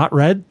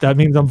red, that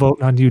means I'm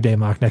voting on you,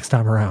 Damok, next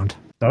time around.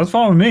 That was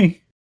fine with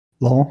me.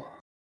 Lol.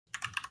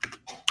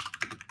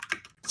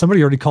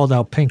 Somebody already called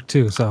out pink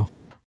too, so.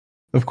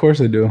 Of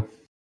course I do.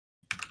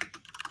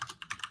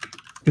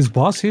 Is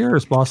boss here or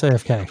is boss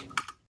AFK?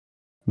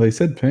 They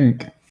said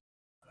pink.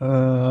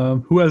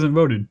 Who hasn't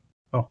voted?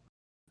 Oh,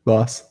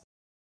 Boss.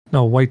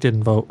 No, white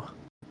didn't vote.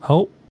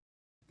 Oh,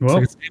 well,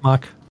 it's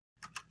Damok.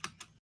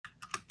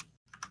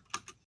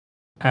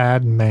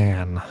 Add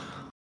man.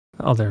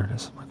 Oh, there it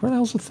is. I'm like, where the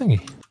hell's the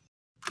thingy?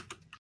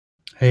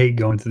 I hate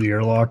going to the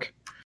airlock.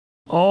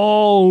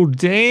 Oh,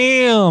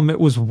 damn. It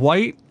was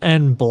white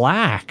and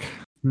black.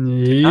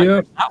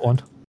 Yep. That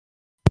one.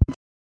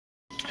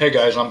 Hey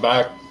guys, I'm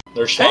back.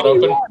 There's slot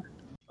open.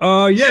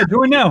 Yeah,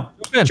 join now.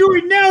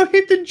 Join now.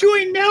 Hit the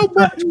join now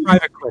button.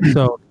 Private quick,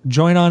 so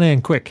join on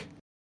in quick.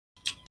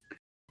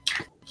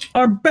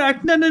 I'm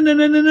back.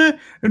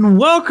 And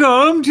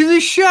welcome to the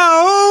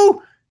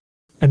show.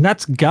 And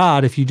that's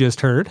God, if you just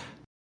heard.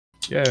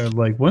 Yeah,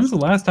 like, when's the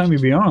last time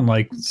you'd be on?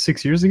 Like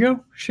 6 years ago?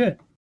 Shit.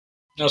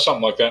 No,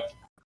 something like that.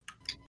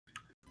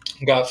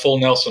 Got full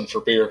Nelson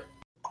for beer.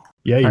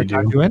 Yeah, you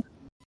do. You in?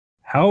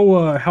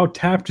 How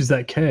tapped is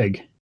that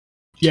keg?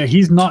 Yeah,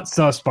 he's not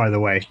sus, by the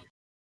way.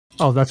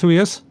 Oh, that's who he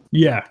is?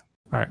 Yeah.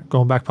 All right,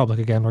 going back public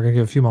again. We're going to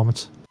give a few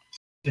moments.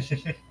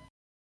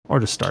 Or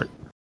just start.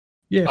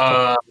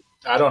 Yeah.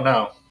 I don't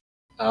know.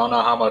 I don't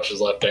know how much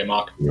is left,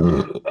 Damok.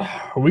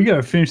 We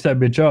gotta finish that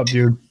bitch up,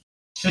 dude.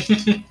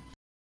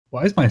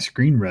 Why is my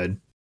screen red?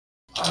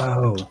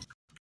 Oh.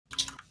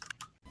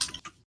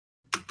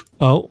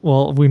 Oh,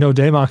 well, we know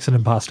Damok's an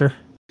imposter.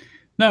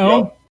 No.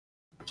 Yep.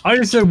 I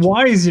just said,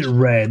 why is it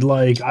red?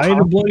 Like, I had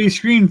a bloody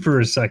screen for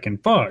a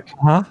second. Fuck.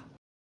 Huh?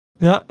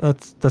 Yeah,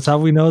 that's how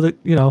we know that,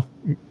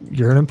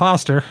 you're an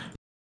imposter.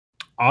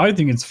 I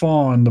think it's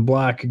fallen to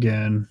black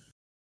again.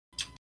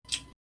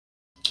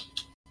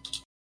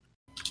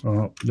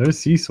 Oh, there's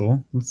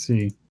Cecil. Let's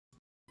see.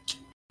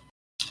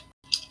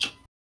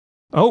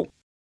 Oh,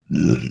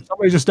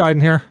 somebody just died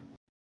in here.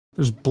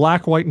 There's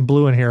black, white, and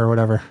blue in here or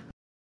whatever.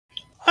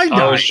 I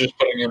was just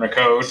putting in a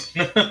code.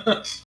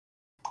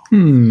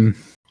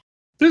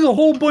 There's a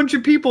whole bunch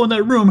of people in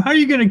that room. How are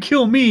you going to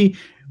kill me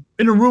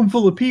in a room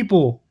full of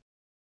people?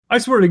 I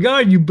swear to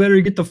God, you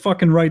better get the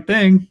fucking right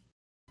thing.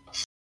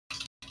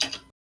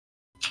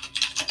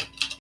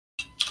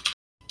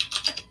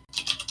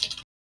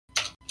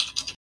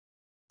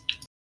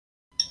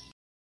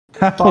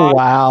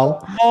 Wow.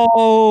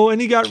 Oh,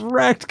 and he got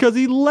wrecked because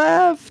he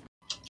left.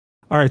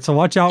 All right, so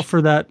watch out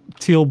for that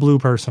teal blue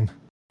person.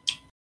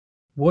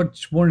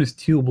 Which one is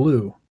teal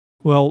blue?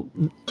 Well,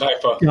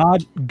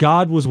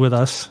 God was with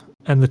us,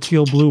 and the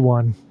teal blue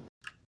one,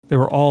 they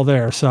were all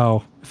there.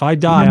 So if I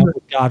die, I'm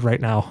with God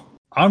right now.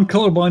 I'm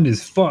colorblind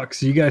as fuck,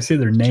 so you guys say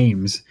their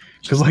names.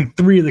 Because like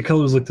 3 of the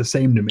colors look the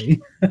same to me.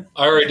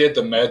 I already did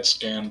the med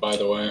scan, by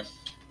the way.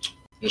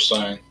 Just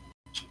saying.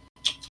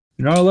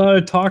 You're not allowed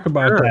to talk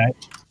about that.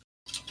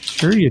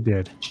 Sure you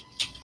did.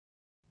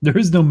 There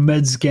is no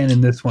med scan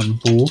in this one,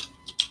 fool.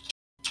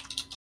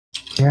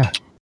 Yeah,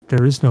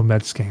 there is no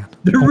med scan.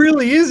 There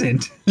really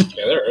isn't.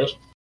 Yeah, there is.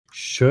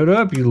 Shut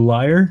up, you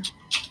liar.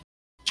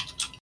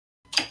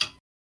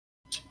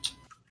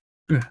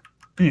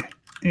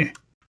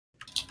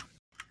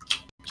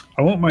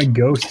 I want my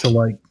ghost to,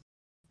 like,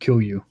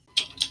 kill you.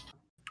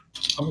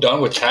 I'm done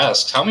with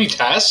tasks. How many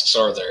tasks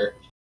are there?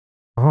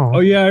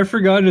 Oh yeah, I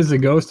forgot as a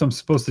ghost I'm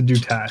supposed to do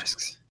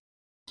tasks.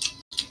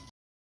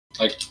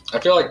 Like, I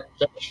feel like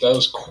that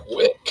was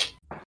quick.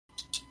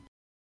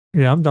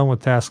 Yeah, I'm done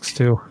with tasks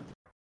too.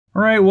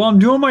 All right, well, I'm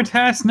doing my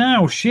task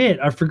now. Shit,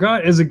 I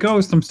forgot as a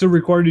ghost, I'm still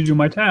required to do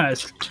my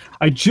task.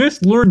 I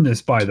just learned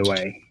this, by the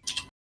way.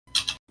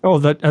 Oh,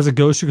 that as a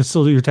ghost you can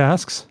still do your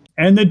tasks?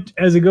 And that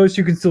as a ghost,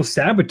 you can still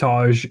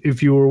sabotage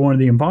if you were one of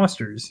the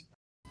imposters.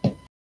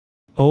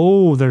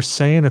 Oh, they're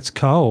saying it's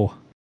Koh.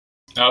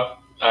 Nope.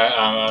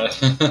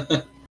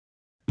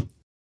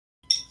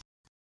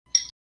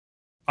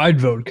 I'd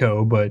vote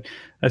Koh, but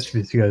that's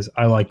because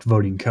I liked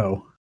voting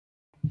Koh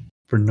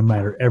for no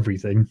matter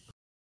everything.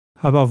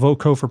 How about vote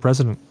Koh for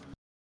president?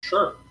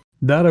 Sure.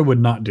 That I would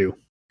not do.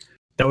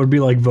 That would be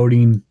like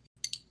voting.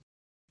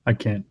 I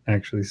can't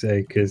actually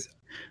say because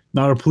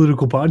not a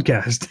political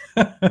podcast.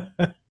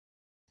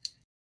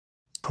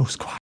 Koh's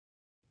quiet.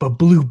 But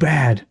blue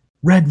bad,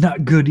 red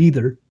not good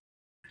either.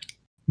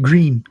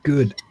 Green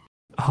good.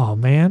 Oh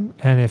man!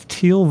 And if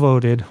Teal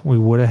voted, we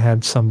would have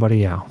had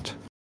somebody out.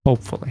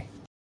 Hopefully.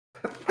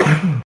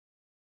 I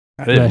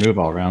didn't move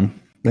all around.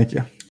 Thank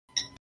you.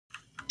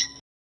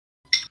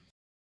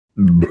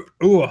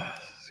 Ooh,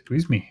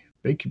 excuse me.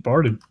 Beg your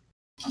pardon.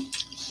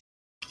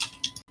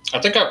 I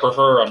think I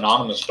prefer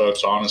anonymous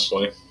votes,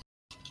 honestly.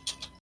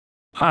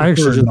 I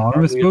actually just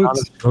anonymous the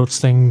votes? votes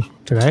thing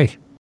today.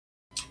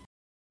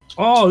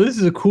 Oh, this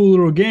is a cool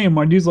little game.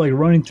 My dude's like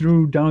running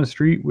through down the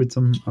street with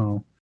some.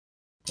 Oh,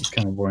 that's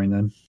kind of boring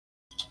then.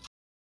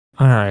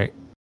 All right.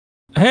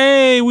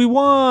 Hey, we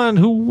won.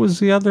 Who was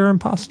the other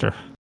imposter?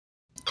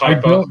 I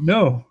Kaipa. don't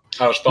know.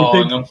 I was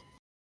following him.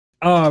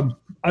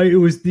 It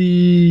was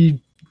the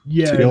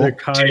Teal? the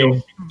Kai.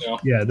 Teal. Yeah.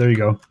 Yeah, there you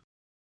go.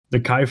 The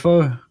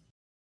Kaifa.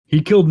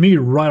 He killed me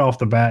right off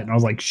the bat, and I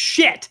was like,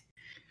 shit.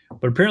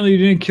 But apparently, he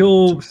didn't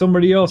kill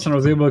somebody else, and I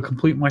was able to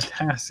complete my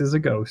task as a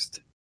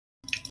ghost.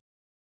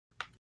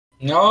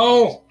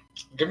 No!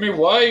 Give me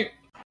white.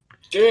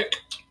 Dick.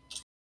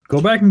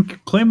 Go back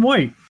and claim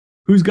white.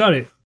 Who's got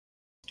it?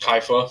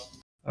 Kaifa.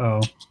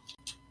 Oh.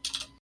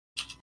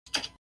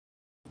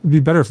 It'd be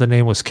better if the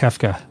name was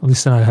Kefka. At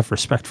least then I'd have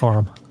respect for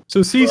him.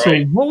 So, Cecil,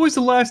 Right. what was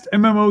the last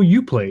MMO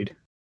you played?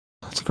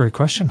 That's a great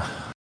question.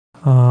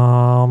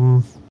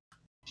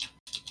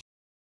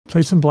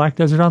 Played some Black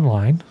Desert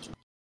Online.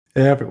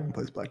 Everyone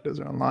plays Black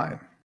Desert Online.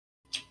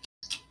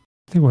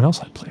 I think what else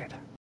I played.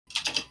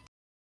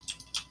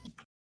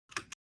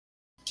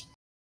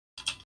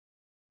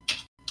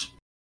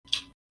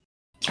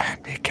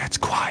 And it gets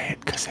quiet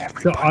because So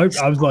everybody.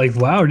 I was like,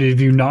 wow, did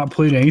you not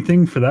played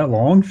anything for that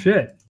long?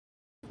 Shit.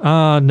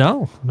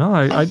 No.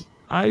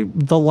 I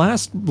the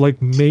last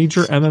like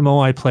major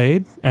MMO I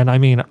played, and I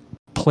mean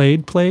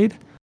played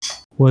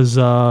was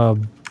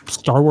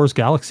Star Wars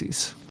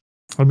Galaxies.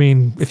 I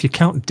mean, if you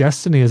count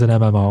Destiny as an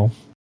MMO,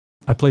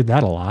 I played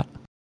that a lot.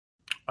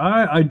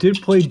 I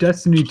did play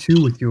Destiny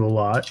 2 with you a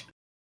lot.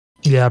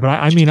 Yeah, but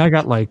I mean, I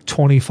got like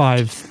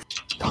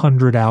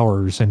 2,500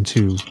 hours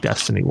into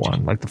Destiny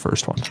 1, like the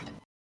first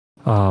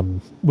one,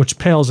 which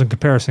pales in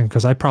comparison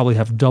because I probably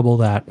have double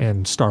that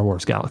in Star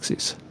Wars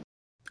Galaxies.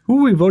 Who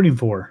are we voting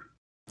for?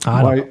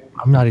 I don't know.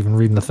 I'm not even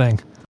reading the thing.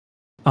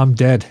 I'm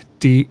dead.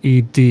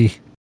 D-E-D.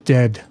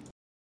 Dead.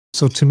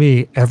 So to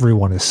me,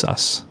 everyone is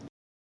sus.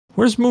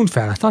 Where's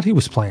Moonfat? I thought he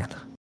was playing.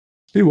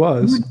 He I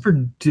was. went for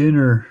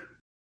dinner.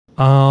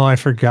 Oh, I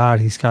forgot.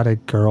 He's got a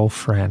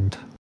girlfriend.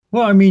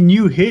 Well, I mean,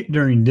 you hit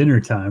during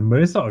dinner time, but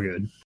it's all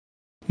good.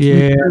 Yeah,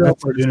 We paired up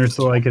that's for dinner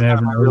so I can have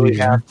an I early really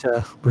dinner. have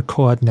to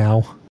record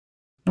now.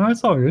 No,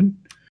 it's all good.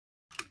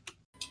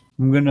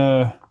 I'm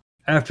gonna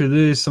after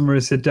this. I'm gonna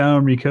sit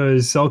down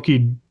because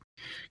Selkie.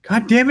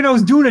 God damn it! I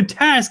was doing a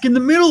task in the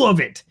middle of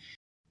it.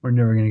 We're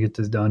never gonna get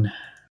this done,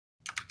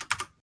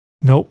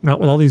 Nope, not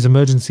with all these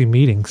emergency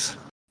meetings.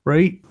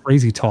 right?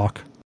 Crazy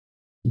talk.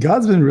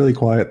 God's been really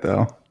quiet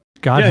though.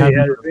 God yeah, have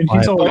yeah. And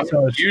he's always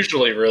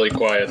Usually really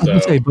quiet, I though.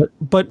 would say,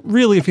 but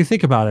really, if you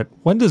think about it,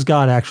 when does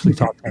God actually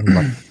talk to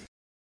anybody?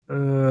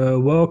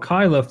 well,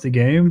 Kai left the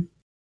game,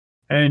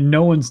 and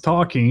no one's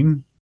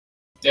talking.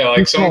 Yeah,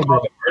 like someone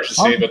called called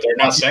emergency, but they're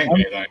not saying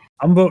anything.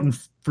 I'm voting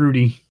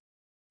Fruity.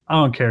 I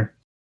don't care.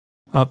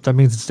 Oh, that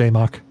means it's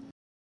Damok.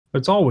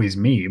 It's always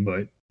me,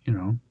 but you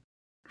know,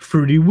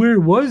 Fruity. Where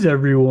was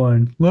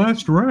everyone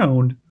last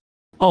round?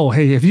 Oh,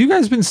 hey, have you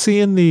guys been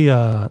seeing the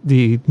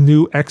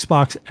new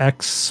Xbox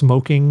X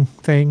smoking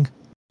thing?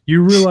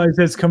 You realize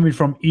that's coming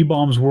from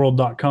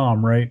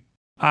ebombsworld.com, right?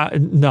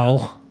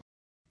 No.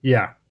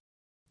 Yeah.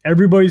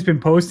 Everybody's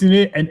been posting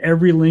it, and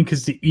every link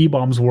is to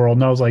eBombs World.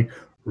 And I was like,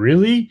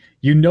 really?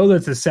 You know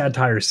that's a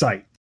satire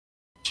site.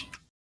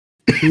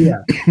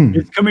 Yeah.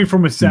 It's coming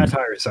from a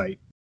satire site.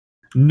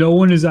 No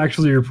one is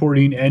actually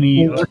reporting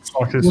any What's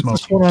smoking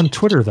this one on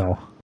Twitter, though?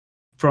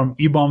 from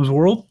eBombs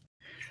World.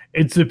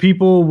 It's the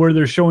people where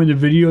they're showing the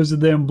videos of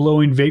them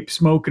blowing vape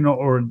smoke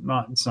or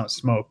not. It's not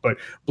smoke, but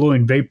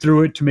blowing vape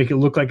through it to make it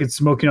look like it's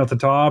smoking out the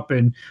top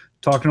and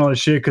talking all that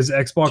shit because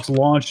Xbox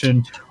launched.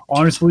 And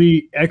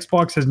honestly,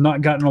 Xbox has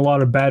not gotten a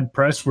lot of bad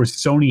press where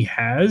Sony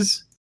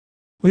has.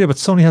 Well, yeah, but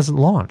Sony hasn't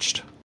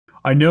launched.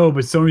 I know,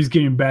 but Sony's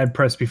getting bad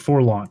press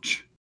before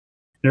launch.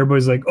 And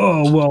everybody's like,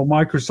 oh, well,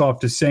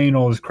 Microsoft is saying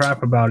all this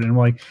crap about it. And I'm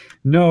like,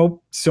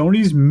 no,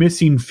 Sony's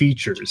missing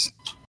features.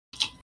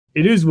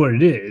 It is what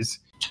it is.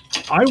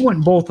 I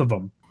want both of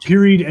them.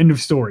 Period. End of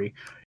story.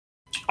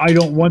 I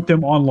don't want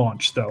them on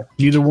launch, though.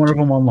 Neither one of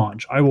them on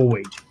launch. I will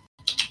wait.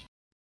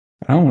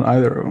 I don't want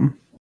either of them.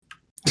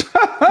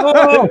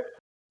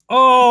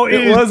 Oh,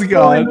 it was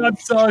God. Not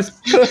sus.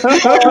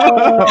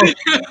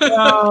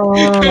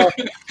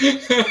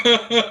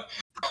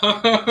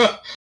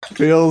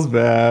 Feels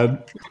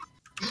bad.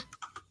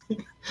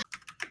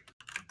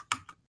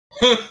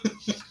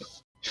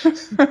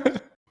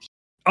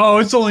 Oh,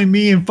 it's only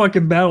me and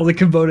fucking Battle that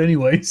can vote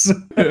anyways.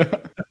 I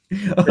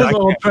was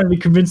all trying to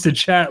convince the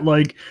chat,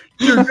 like,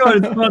 dear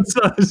God, it's not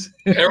sus.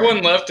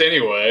 Everyone left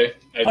anyway.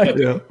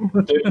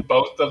 Did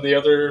both of the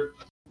other...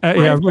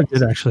 Yeah, everyone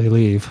did actually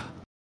leave.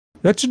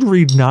 That should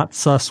read not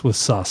sus with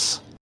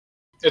sus.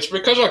 It's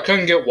because I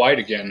couldn't get white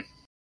again.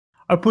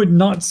 I put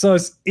not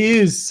sus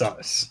is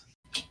sus.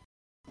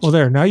 Well,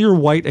 there. Now you're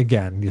white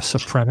again, you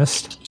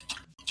supremacist.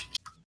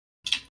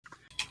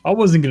 I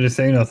wasn't going to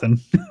say nothing.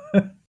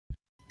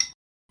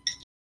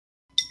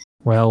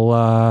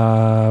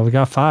 Well, we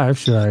got 5.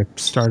 Should I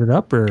start it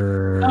up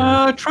or?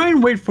 Try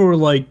and wait for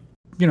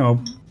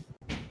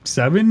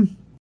 7,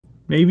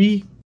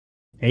 maybe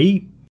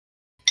 8.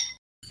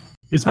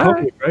 It's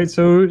public, right?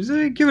 So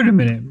give it a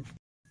minute.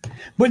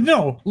 But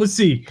no, let's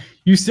see.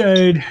 You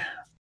said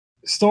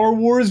Star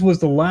Wars was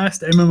the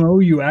last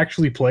MMO you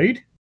actually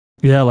played?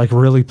 Yeah,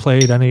 really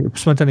played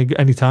spent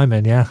any time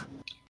in, yeah.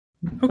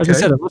 Okay. Like I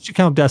said, unless you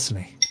count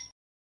Destiny.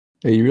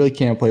 Yeah, you really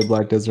can't play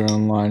Black Desert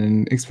Online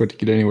and expect to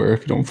get anywhere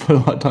if you don't put a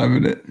lot of time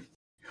in it.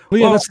 Well,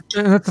 yeah,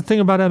 that's the thing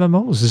about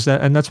MMOs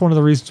and that's one of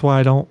the reasons why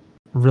I don't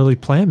really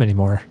play them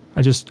anymore.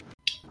 I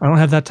don't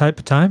have that type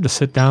of time to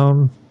sit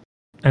down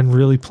and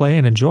really play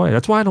and enjoy.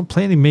 That's why I don't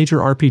play any major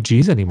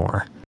RPGs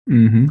anymore.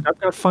 Mm-hmm. I've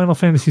got Final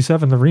Fantasy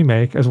VII, the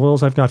remake, as well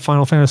as I've got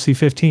Final Fantasy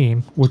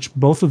 15, which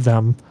both of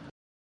them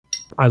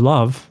I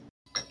love.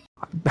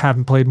 I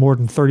haven't played more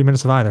than 30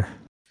 minutes of either.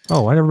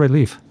 Oh, why'd everybody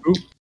leave? Oop.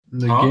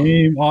 The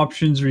game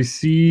options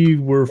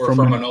received were from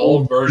an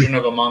old version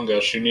of Among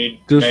Us. You need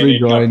just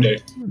rejoin.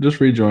 Need just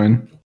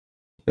rejoin.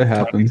 It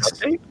happens.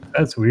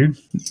 That's weird.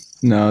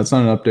 No, it's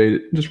not an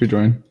update. Just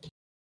rejoin.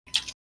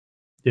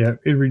 Yeah,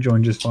 it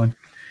rejoined just fine.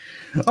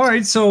 All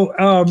right, so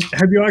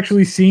have you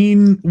actually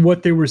seen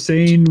what they were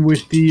saying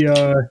with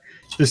the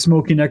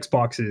smoking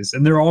Xboxes?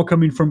 And they're all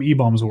coming from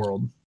E-Bomb's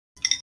World.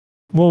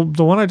 Well,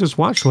 the one I just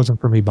watched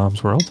wasn't from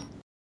E-Bomb's World.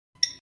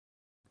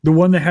 The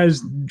one that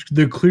has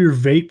the clear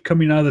vape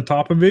coming out of the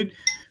top of it,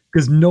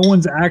 because no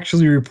one's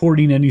actually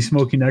reporting any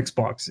smoking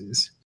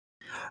Xboxes.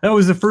 That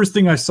was the first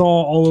thing I saw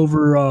all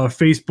over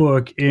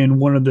Facebook in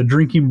one of the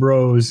Drinking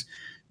Bros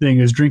thing,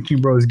 is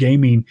Drinking Bros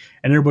Gaming,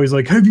 and everybody's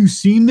like, have you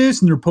seen this?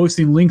 And they're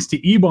posting links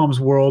to E-Bomb's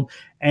World,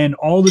 and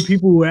all the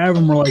people who have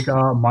them are like,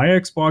 my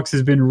Xbox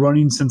has been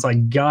running since I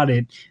got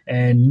it,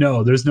 and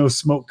no, there's no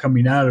smoke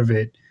coming out of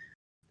it.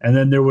 And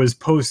then there was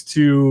posts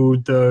to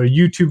the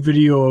YouTube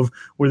video of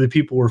where the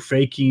people were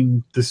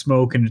faking the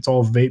smoke, and it's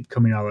all vape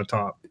coming out of the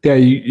top. Yeah,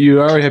 you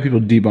already have people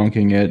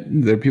debunking it.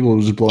 There are people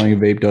just blowing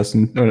vape dust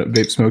and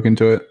vape smoke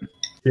into it.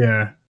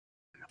 Yeah.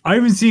 I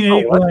haven't seen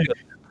any.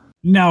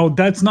 Now,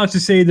 that's not to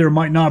say there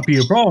might not be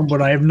a problem,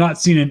 but I have not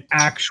seen an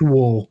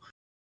actual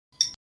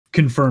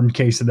confirmed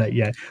case of that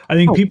yet. I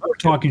think people are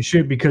talking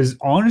shit because,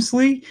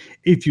 honestly,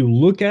 if you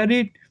look at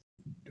it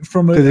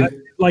from a...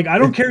 I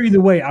don't care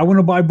either way. I want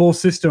to buy both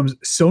systems.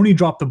 Sony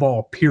dropped the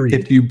ball, period.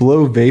 If you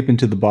blow vape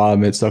into the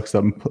bottom, it sucks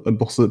up and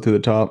pulls it to the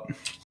top.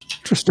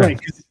 Interesting. Right.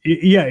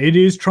 It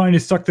is trying to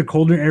suck the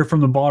colder air from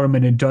the bottom,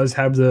 and it does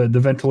have the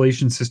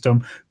ventilation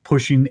system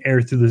pushing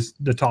air through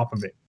the top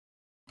of it.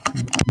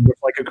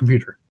 Like a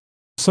computer.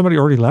 Somebody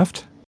already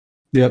left?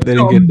 Yep, they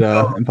didn't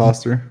get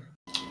imposter.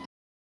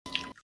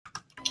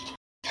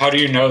 How do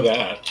you know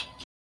that?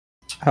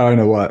 How do I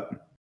know what?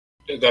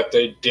 That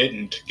they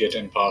didn't get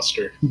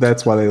imposter.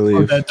 That's why they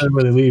leave. That's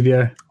why they leave,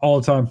 yeah. All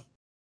the time.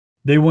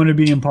 They want to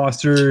be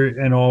imposter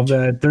and all of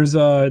that.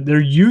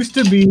 There used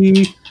to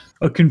be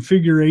a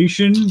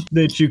configuration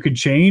that you could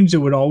change that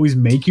would always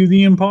make you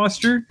the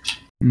imposter.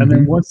 Mm-hmm. And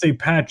then once they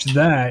patch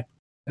that,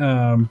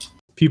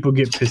 people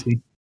get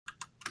pissy.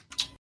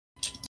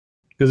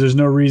 Because there's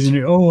no reason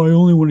to, I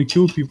only want to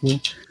kill people.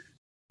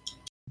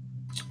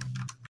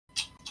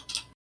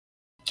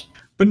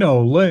 But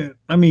no,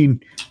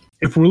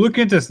 if we're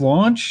looking at this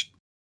launch,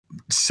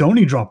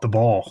 Sony dropped the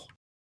ball.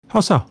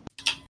 How so?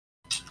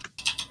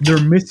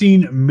 They're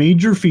missing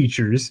major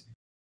features.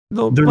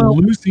 They're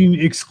losing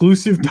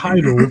exclusive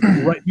titles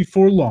right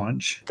before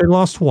launch. They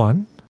lost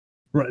one.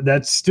 Right,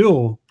 that's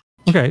still...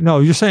 Okay, no,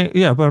 you're saying...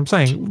 Yeah, but I'm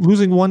saying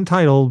losing one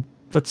title,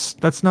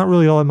 that's not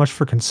really all that much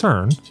for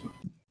concern.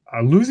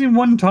 Losing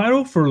one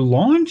title for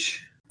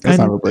launch? That's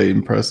not really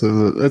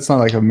impressive. That's not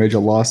like a major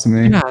loss to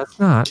me. Yeah, it's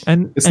not.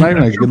 And it's not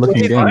even a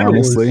good-looking game,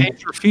 honestly.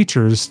 Major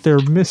features,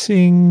 they're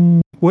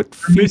missing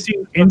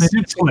missing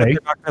instant play.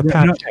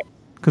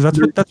 Because that's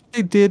what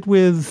they did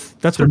with...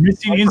 They're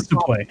missing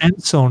Instaplay. And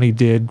Sony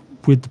did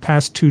with the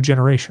past 2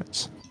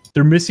 generations.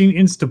 They're missing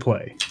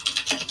Instaplay.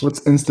 What's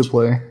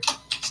Instaplay?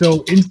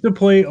 So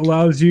InstaPlay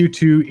allows you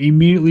to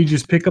immediately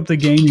just pick up the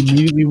game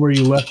immediately where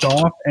you left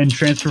off and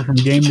transfer from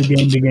game to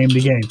game to game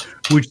to game,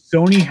 which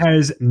Sony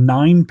has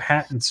 9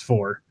 patents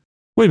for.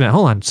 Wait a minute,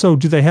 hold on. So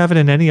do they have it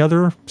in any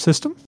other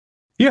system?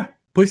 Yeah,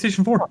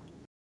 PlayStation 4.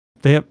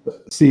 They have.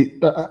 See,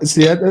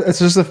 it's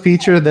just a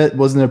feature that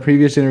was in a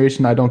previous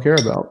generation I don't care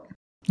about.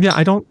 Yeah,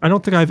 I don't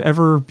think I've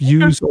ever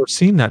used or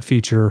seen that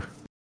feature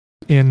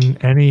in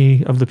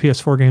any of the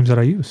PS4 games that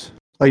I use.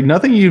 Like,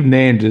 nothing you've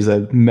named is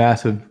a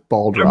massive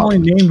ball drop. I've only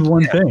named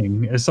one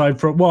thing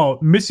aside from, well,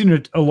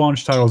 missing a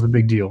launch title is a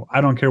big deal.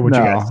 I don't care what you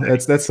guys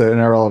say. that's an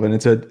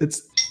irrelevant.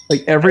 It's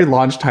like every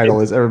launch title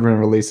has ever been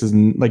released is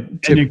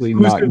like typically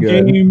not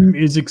good. Game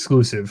is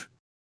exclusive.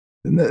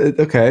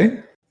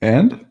 Okay,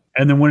 and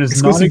then when it's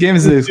exclusive not game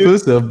is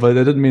exclusive, but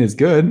that doesn't mean it's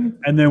good.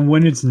 And then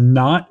when it's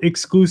not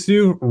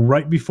exclusive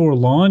right before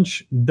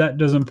launch, that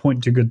doesn't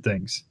point to good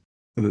things.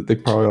 They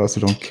probably also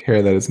don't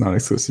care that it's not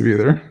exclusive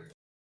either.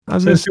 I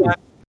was gonna say,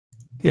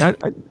 yeah,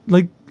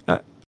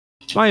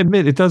 I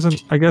admit it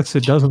doesn't. I guess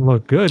it doesn't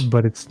look good,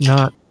 but it's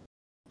not.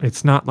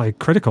 It's not like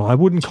critical. I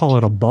wouldn't call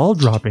it a ball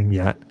dropping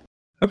yet.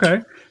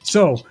 Okay,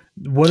 so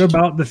what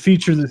about the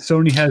feature that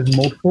Sony has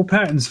multiple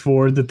patents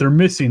for that they're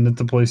missing that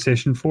the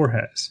PlayStation 4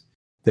 has?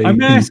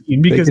 I'm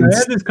asking because I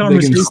had this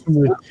conversation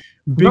with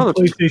big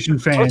PlayStation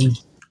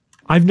fans.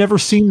 I've never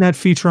seen that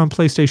feature on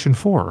PlayStation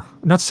 4.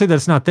 Not to say that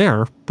it's not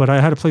there, but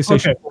I had a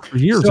PlayStation 4 for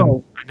years.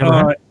 So,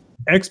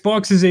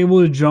 Xbox is able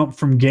to jump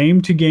from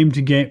game to game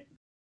to game.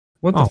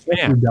 What the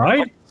fuck? You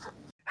died?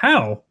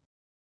 How?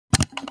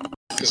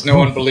 Because no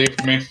one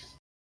believed me.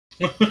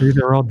 Maybe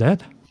they're all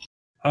dead.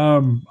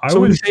 I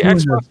so would when you say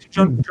Xbox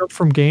jump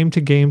from game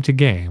to game to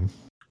game,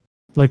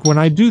 like when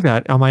I do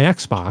that on my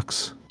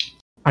Xbox,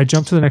 I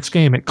jump to the next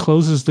game. It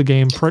closes the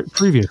game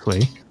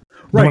previously.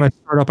 Right. When I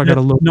start up, I got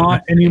to load.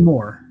 Not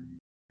anymore.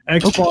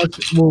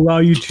 Xbox will allow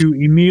you to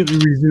immediately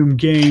resume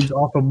games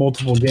off of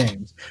multiple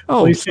games.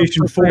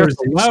 PlayStation 4 has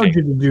allowed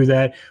you to do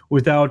that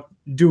without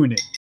doing it.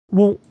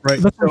 Well,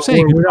 right. That's what I'm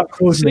saying. Without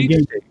closing the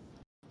game.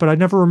 But I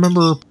never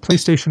remember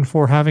PlayStation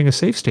 4 having a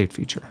save state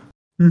feature.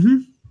 Mm-hmm.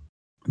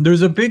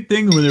 There's a big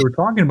thing where they were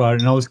talking about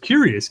it, and I was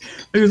curious.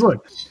 Because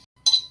look,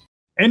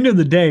 end of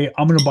the day,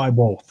 I'm going to buy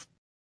both.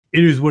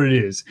 It is what it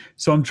is.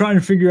 So I'm trying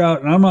to figure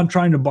out, and I'm not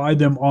trying to buy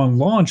them on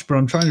launch, but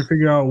I'm trying to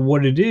figure out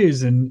what it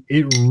is. And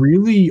it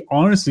really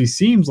honestly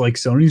seems like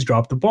Sony's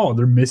dropped the ball.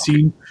 They're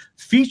missing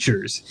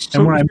features. So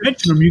and when I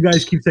mention them, you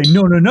guys keep saying,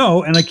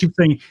 no. And I keep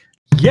saying,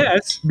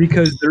 yes,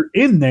 because they're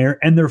in there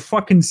and they're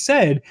fucking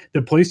said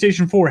that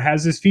PlayStation 4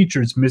 has this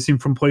feature. It's missing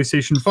from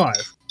PlayStation 5.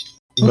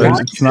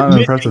 But it's not an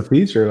impressive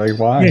feature. Like,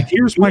 why? Yeah,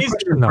 here's my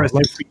question, though.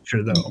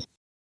 Feature, though.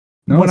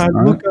 No, when I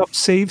look up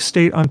save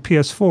state on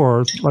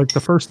PS4, like the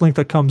first link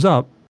that comes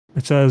up,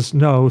 it says,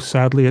 no,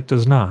 sadly it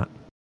does not.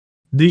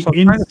 The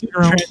instant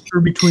transfer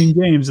between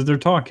games that they're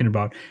talking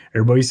about.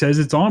 Everybody says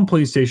it's on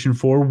PlayStation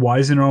 4. Why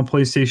isn't it on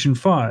PlayStation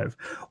 5?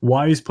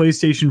 Why is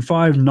PlayStation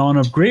 5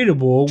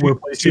 non-upgradable where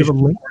PlayStation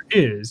 4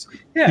 is?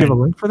 Yeah, do you have a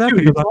link for that?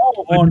 Dude, it's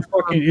all on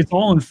it's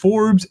all on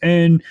Forbes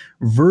and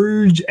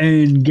Verge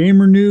and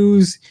Gamer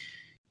News.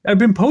 I've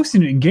been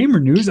posting it in Gamer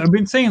News. I've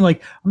been saying,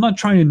 like, I'm not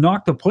trying to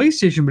knock the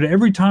PlayStation, but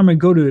every time I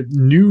go to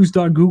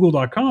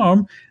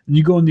news.google.com and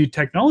you go in the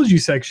technology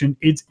section,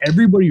 it's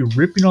everybody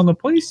ripping on the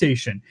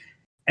PlayStation.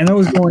 And I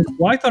was going,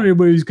 well, I thought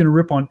everybody was going to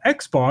rip on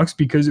Xbox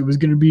because it was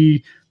going to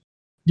be,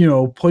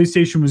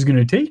 PlayStation was going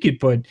to take it,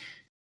 but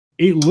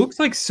it looks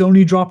like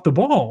Sony dropped the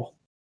ball.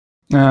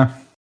 Yeah.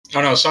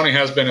 I know Sony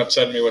has been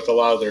upsetting me with a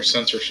lot of their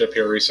censorship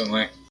here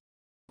recently.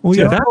 Well,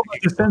 yeah, that's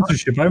the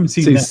censorship. I haven't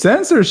seen that.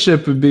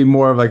 Censorship would be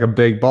more of like a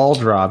big ball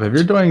drop. If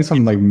you're doing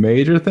some like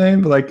major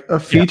thing, but like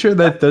a feature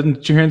that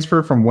doesn't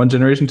transfer from one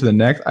generation to the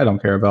next, I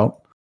don't care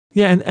about.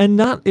 Yeah, and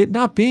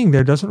not being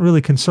there doesn't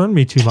really concern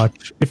me too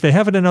much. If they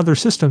have it in other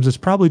systems, it's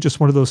probably just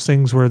one of those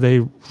things where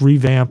they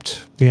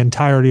revamped the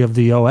entirety of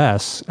the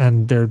OS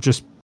and they're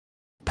just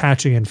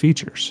patching in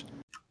features.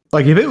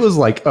 Like if it was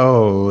like,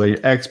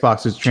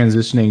 Xbox is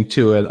transitioning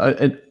to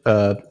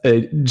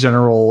a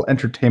general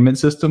entertainment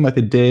system like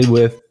they did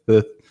with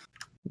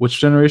which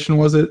generation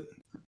was it?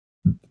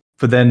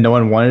 But then no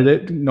one wanted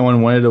it. No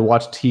one wanted to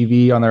watch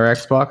TV on their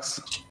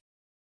Xbox.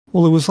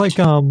 Well, it was like,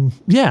 and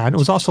it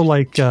was also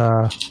like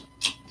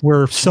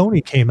where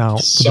Sony came out.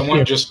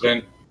 Someone just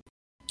been,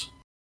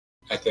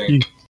 I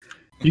think.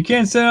 You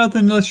can't say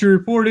nothing unless you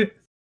report it.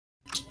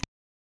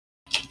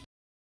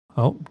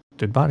 Oh,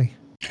 dead body.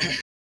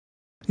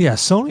 Yeah,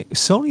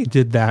 Sony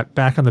did that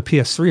back on the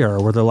PS3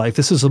 era where they're like,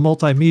 this is a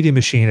multimedia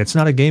machine. It's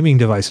not a gaming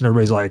device. And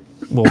everybody's like,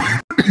 well,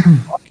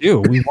 fuck you.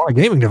 We want a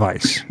gaming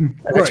device. And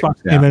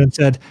Xbox came in and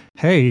said,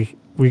 hey,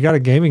 we got a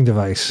gaming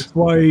device. That's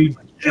why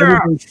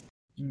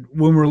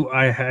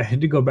I had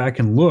to go back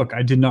and look.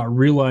 I did not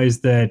realize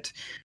that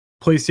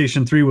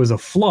PlayStation 3 was a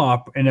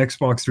flop and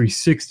Xbox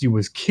 360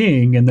 was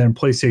king. And then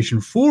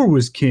PlayStation 4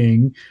 was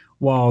king.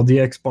 While the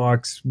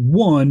Xbox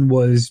One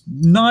was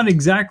not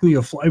exactly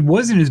a flop. It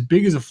wasn't as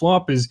big as a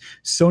flop as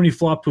Sony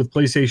flopped with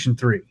PlayStation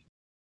 3.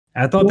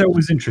 I thought that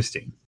was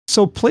interesting.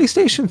 So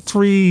PlayStation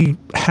 3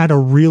 had a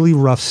really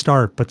rough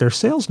start, but their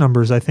sales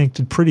numbers, I think,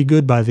 did pretty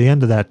good by the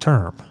end of that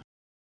term.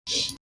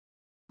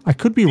 I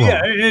could be wrong.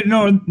 Yeah,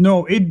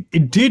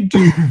 it did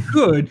do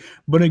good,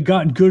 but it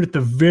got good at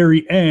the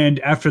very end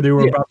after they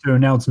were about to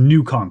announce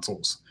new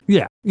consoles.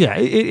 Yeah.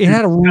 It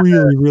had a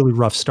really, really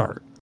rough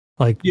start.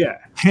 Like,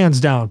 hands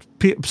down,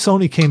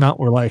 Sony came out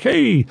and were like,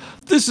 hey,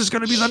 this is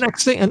going to be the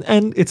next thing.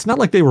 And it's not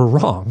like they were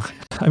wrong.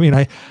 I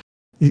mean,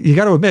 you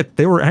got to admit,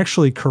 they were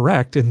actually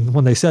correct. And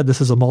when they said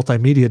this is a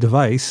multimedia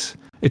device,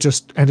 it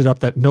just ended up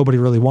that nobody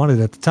really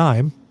wanted it at the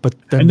time. But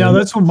then now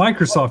that's what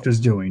Microsoft is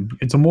doing.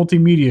 It's a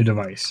multimedia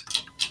device.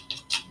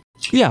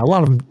 Yeah, a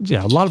lot of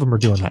them are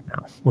doing that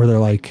now, where they're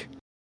like,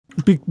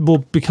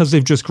 because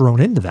they've just grown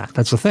into that.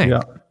 That's the thing.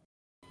 Yeah.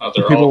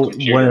 They're People, all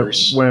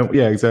computers.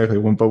 Exactly.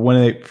 But when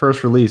it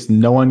first released,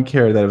 no one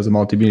cared that it was a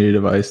multimedia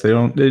device. They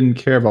didn't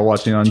care about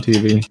watching it on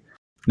TV.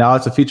 Now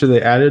it's a feature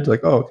they added.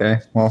 Like, oh, okay,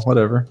 well,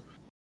 whatever.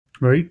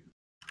 Right?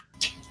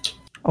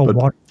 Oh,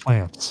 water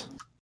plants.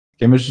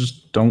 Gamers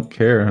just don't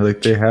care.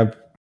 Like, they have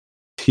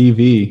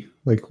TV.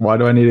 Like, why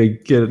do I need to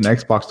get an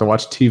Xbox to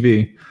watch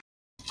TV?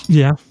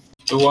 Yeah.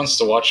 Who wants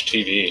to watch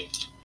TV?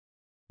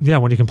 Yeah,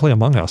 when you can play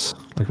Among Us.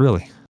 Like,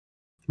 really.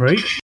 Right?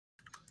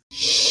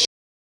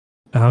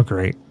 Oh,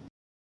 great.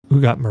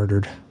 Who got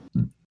murdered?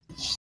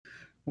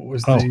 What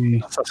was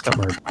Us got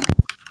murdered.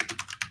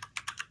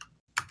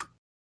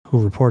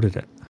 Who reported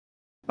it?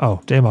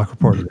 Oh, Damok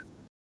reported it.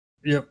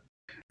 Yep.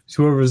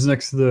 So whoever's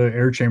next to the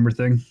air chamber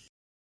thing.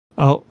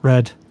 Oh,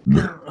 Red.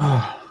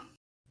 I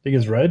think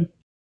it's Red?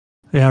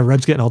 Yeah,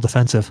 Red's getting all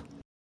defensive.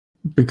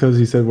 Because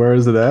he said, where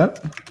is it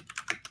at?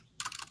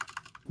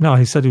 No,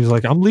 he said he was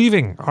like, I'm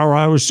leaving, or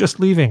I was just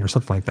leaving, or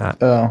something like that.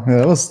 Oh, yeah,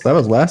 that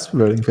was last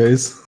voting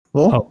phase.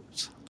 Well, Oh,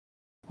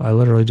 I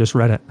literally just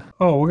read it.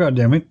 Oh, well, God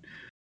damn it.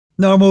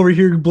 Now I'm over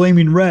here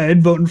blaming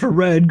Red, voting for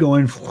Red,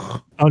 going,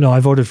 Oh, no, I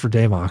voted for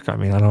Damok. I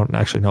mean, I don't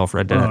actually know if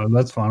Red did it.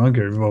 That's fine. I don't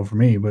care if you vote for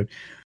me, but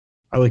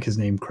I like his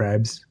name,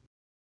 Krabs.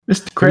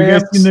 Mr. Have you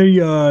guys Krabs.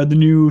 seen the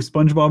new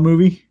SpongeBob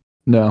movie?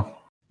 No.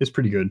 It's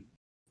pretty good.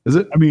 Is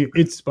it? I mean,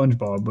 it's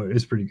SpongeBob, but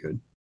it's pretty good.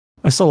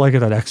 I still like it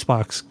that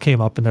Xbox came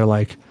up and they're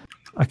like,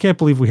 I can't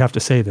believe we have to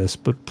say this,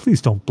 but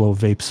please don't blow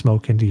vape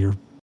smoke into your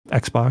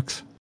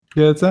Xbox.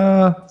 Yeah,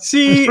 it's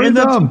See, pretty and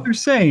that's dumb. what they're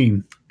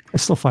saying. I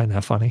still find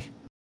that funny.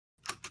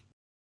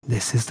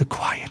 This is the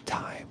quiet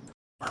time.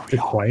 The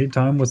quiet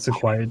time? What's the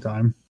quiet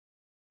time?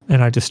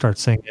 And I just start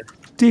singing,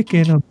 Dick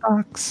in a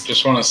box.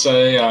 Just want to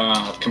say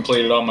I've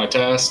completed all my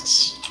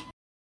tasks.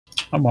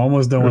 I'm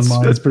almost done with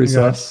mine. That's pretty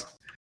sus.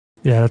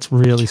 Yeah, that's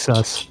really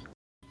sus.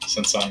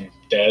 Since I'm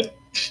dead.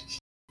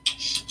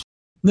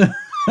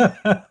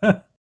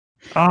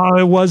 Oh,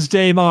 it was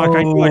Damok.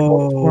 I knew I'd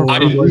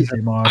vote for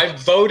him. I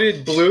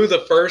voted blue the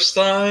first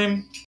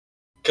time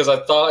because I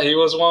thought he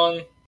was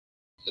one.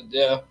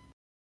 Yeah.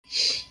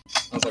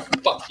 I was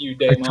like, fuck you,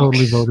 I Damok.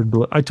 totally voted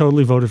blue. I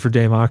totally voted for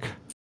Damok.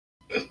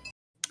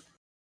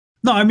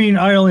 No, I mean,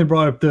 I only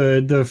brought up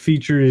the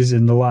features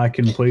and the lack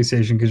in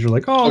PlayStation because you're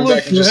like, oh,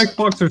 look, the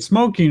Xbox are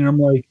smoking. And I'm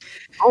like,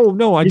 oh,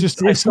 no, I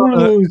saw one of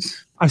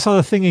those. I saw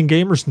the thing in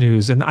Gamers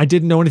News and I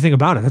didn't know anything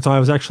about it. That's why I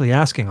was actually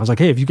asking. I was like,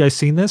 hey, have you guys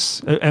seen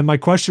this? And my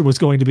question was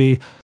going to be,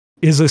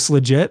 is this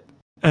legit?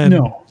 And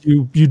no.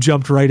 you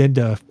jumped right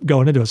into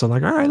going into it. So I'm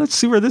like, all right, let's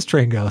see where this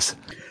train goes.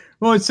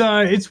 Well,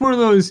 it's one of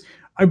those.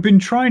 I've been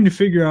trying to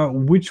figure out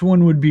which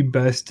one would be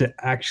best to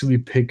actually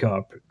pick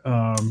up.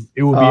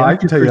 It will be. I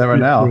can tell you that right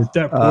now. At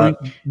that point,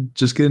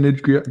 just get a new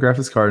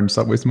graphics card and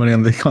stop wasting money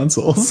on the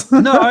consoles.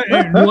 No,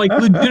 like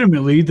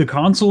legitimately, the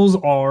consoles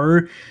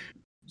are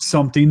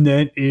something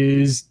that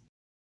is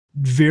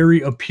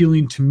very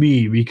appealing to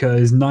me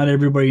because not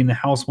everybody in the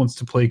house wants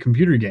to play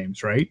computer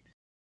games, right?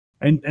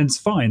 And it's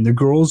fine. The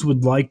girls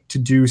would like to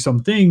do some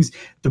things.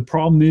 The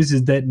problem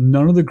is that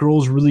none of the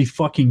girls really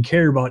fucking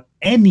care about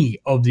any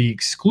of the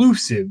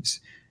exclusives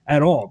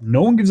at all.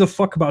 No one gives a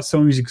fuck about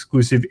Sony's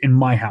exclusive in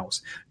my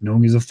house. No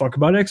one gives a fuck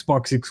about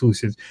Xbox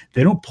exclusives.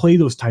 They don't play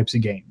those types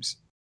of games.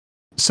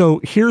 So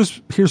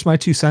here's my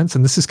 2 cents,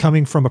 and this is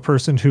coming from a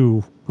person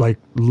who, like,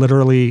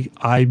 literally,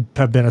 I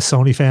have been a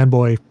Sony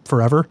fanboy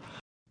forever.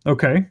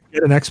 Okay.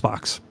 Get an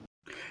Xbox.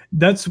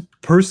 That's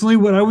personally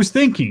what I was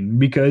thinking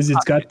because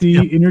it's got the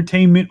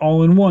entertainment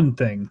all-in-one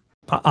thing.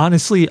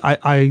 Honestly,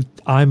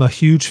 I'm a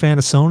huge fan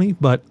of Sony,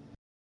 but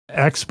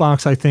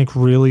Xbox, I think,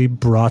 really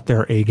brought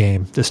their A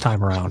game this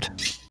time around.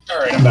 All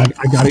right, I'm back.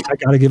 I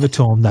gotta give it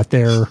to them that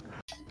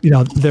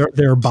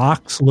their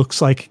box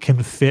looks like it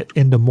can fit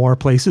into more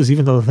places,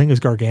 even though the thing is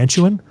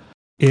gargantuan.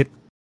 It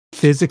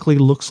physically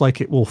looks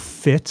like it will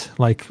fit,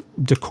 like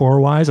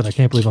decor-wise, and I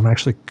can't believe I'm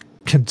actually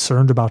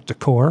concerned about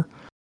decor.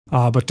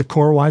 But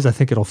decor-wise, I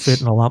think it'll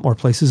fit in a lot more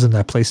places than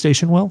that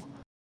PlayStation will.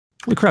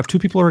 Holy crap, 2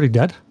 people already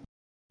dead?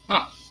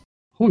 Huh.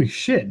 Holy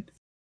shit.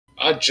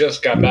 I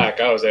just got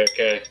back. I was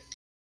AFK.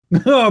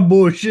 Oh,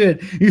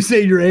 bullshit. You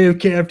say you're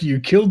AFK after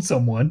you killed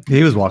someone.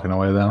 He was walking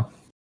away, though.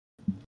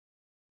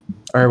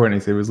 All right, when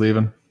he said he was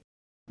leaving.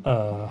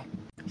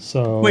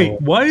 So wait,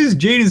 why does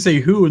Jaden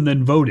say who and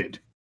then voted?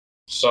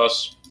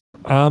 Sus.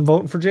 I'm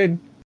voting for Jaden.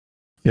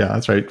 Yeah,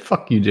 that's right.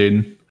 Fuck you,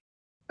 Jaden.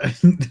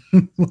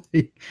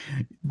 Like,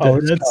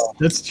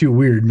 that's too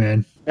weird,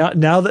 man.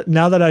 Now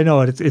that I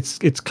know it,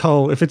 it's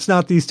Koh. If it's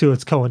not these two,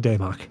 it's Koh and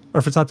Damok. Or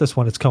if it's not this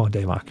one, it's Koh and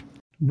Damok.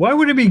 Why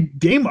would it be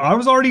Damok? I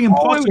was already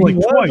imposter he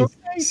was, twice.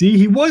 okay. See,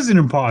 he was an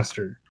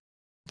imposter.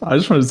 I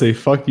just wanted to say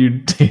fuck you,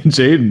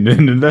 Jaden,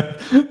 and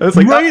that's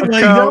like Right,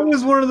 like that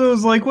was one of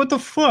those like, what the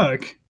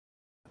fuck?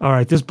 All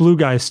right, this blue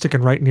guy is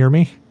sticking right near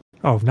me.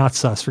 Oh, not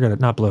sus. Forget it.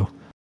 Not blue.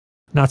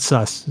 Not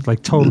sus. It's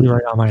like totally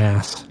right on my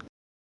ass.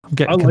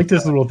 I like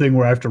this little thing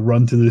where I have to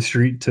run through the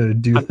street to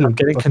do. I'm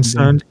getting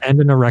concerned and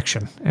an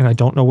erection, and I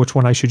don't know which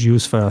one I should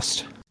use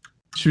first.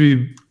 Should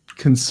be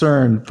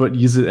concerned, but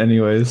use it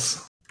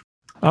anyways.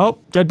 Oh,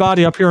 dead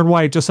body up here in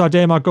white. Just saw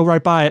Damok go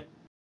right by it.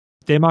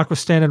 Damok was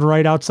standing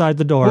right outside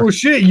the door. Oh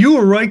shit, you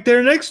were right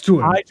there next to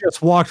him. I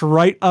just walked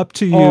right up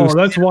to you. Oh,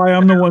 that's why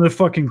I'm the one that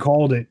fucking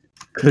called it.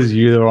 Because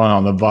you're the one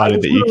on the body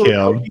that you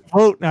killed.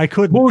 Vote, and I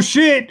couldn't.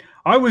 Bullshit!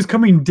 I was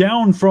coming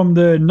down from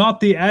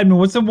not the admin.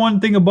 What's the one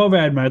thing above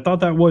admin? I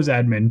thought that was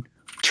admin.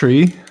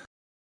 Tree?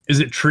 Is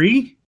it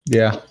tree?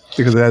 Yeah,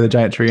 because it had a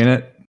giant tree in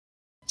it.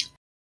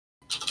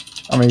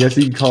 I mean, I guess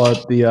you could call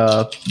it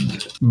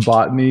the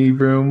botany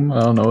room.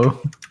 I don't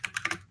know.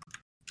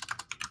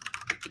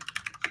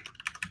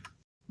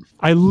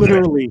 I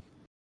literally.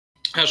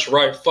 That's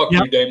right. Fuck you,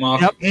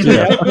 Damok. Yep.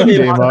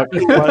 Damok.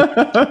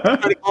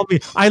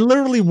 I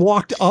literally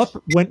walked up,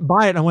 went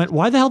by it, and I went,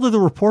 "Why the hell did the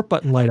report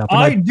button light up?"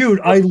 And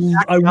I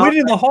went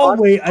in the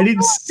hallway. I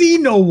didn't see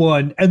no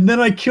one, and then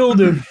I killed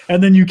him,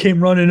 and then you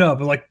came running up.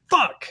 I'm like,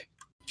 "Fuck!"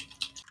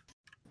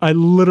 I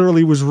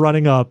literally was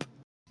running up,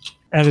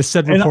 and it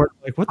said report.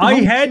 Like, what? I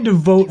had to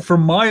vote for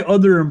my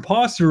other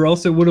imposter, or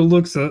else it would have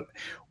looked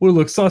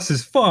sus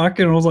as fuck.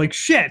 And I was like,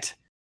 "Shit."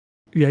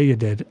 Yeah, you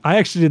did. I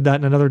actually did that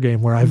in another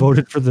game where I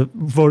voted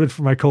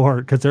for my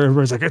cohort because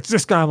everybody's like, "It's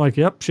this guy." I'm like,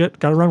 "Yep, shit,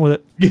 gotta run with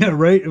it." Yeah,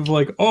 right. Of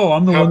like, oh,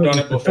 I'm the one I've that's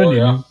done it before.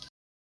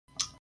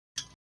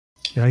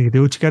 Yeah, you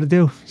do what you gotta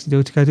do. You do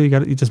what you gotta do.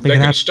 You just make they it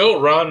can happen.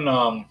 still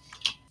run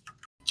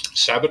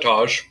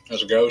sabotage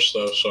as a ghost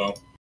though. So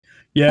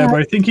yeah, but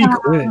I think he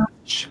quit.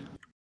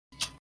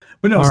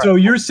 But no, All so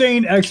you're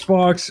saying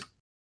Xbox?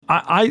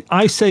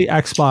 I say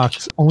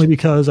Xbox only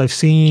because I've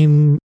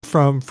seen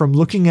from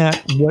looking at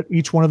what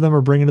each one of them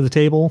are bringing to the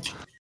table.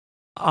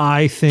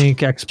 I think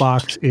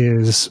Xbox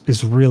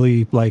is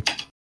really like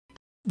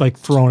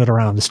throwing it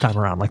around this time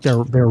around. Like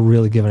they're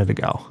really giving it a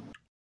go.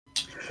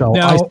 So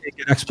Now, I say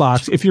get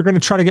Xbox. If you're going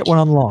to try to get one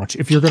on launch,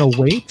 if you're going to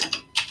wait,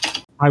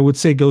 I would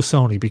say go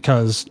Sony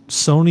because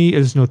Sony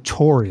is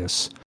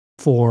notorious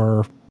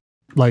for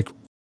like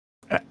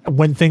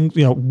when things,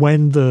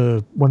 when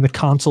the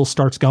console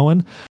starts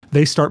going,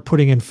 they start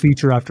putting in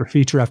feature after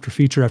feature after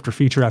feature after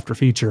feature after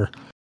feature,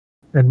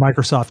 and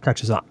Microsoft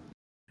catches up.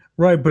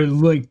 right, but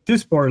like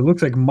this part, it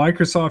looks like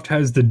Microsoft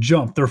has the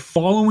jump. They're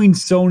following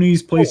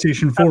Sony's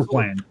PlayStation 4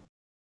 plan.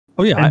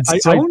 Oh yeah, And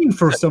Sony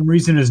for some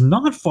reason is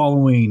not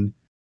following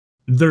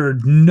their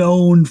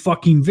known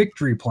fucking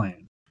victory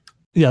plan.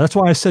 yeah, that's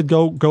why I said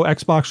go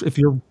Xbox. If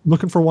you're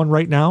looking for one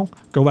right now,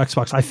 go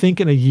Xbox. I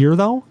think in a year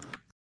though,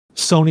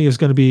 Sony is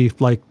going to be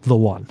like the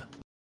one.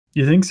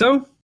 You think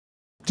so?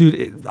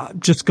 Dude,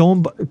 just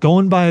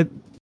going by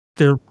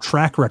their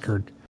track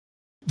record.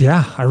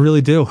 Yeah, I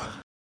really do.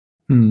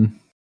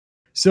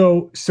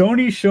 So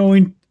Sony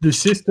showing the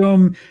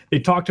system, they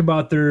talked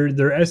about their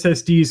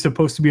SSD is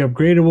supposed to be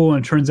upgradable,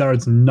 and it turns out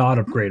it's not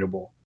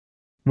upgradable.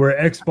 Where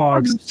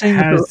Xbox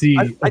has the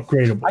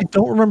upgradable. I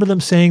don't remember them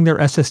saying their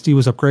SSD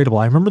was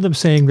upgradable. I remember them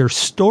saying their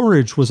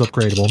storage was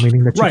upgradable,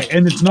 meaning that Right,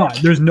 and it's not.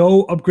 There's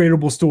no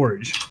upgradable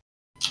storage.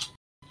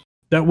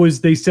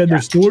 They said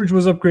their storage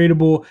was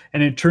upgradable,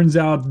 and it turns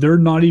out they're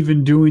not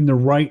even doing the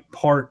right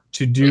part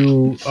to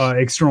do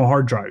external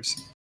hard drives.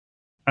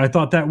 I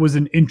thought that was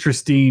an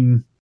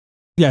interesting.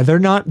 Yeah, they're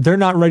not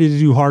ready to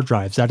do hard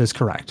drives. That is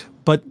correct.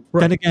 But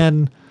then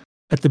again,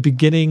 at the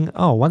beginning,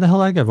 why the hell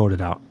did I get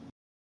voted out?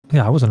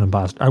 Yeah, I was an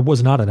imposter. I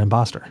was not an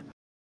imposter.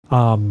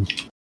 I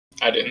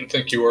didn't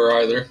think you were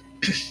either.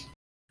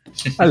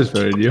 I just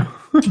voted you.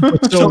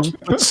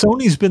 But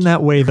Sony's been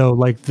that way though.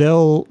 Like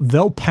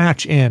they'll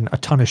patch in a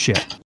ton of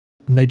shit,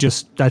 and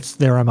that's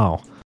their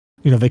MO.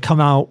 They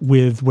come out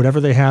with whatever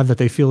they have that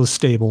they feel is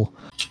stable,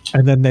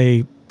 and then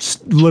they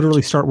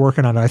literally start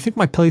working on it. I think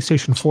my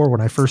PlayStation 4,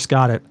 when I first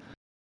got it,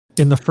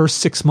 in the first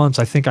 6 months,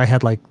 I think I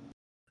had like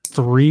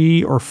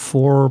 3 or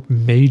 4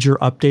 major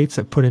updates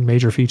that put in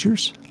major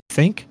features. I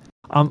think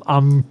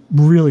I'm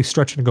really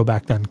stretching to go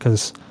back then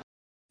because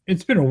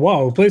it's been a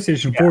while.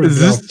 PlayStation 4 is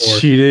this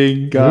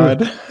cheating?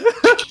 God.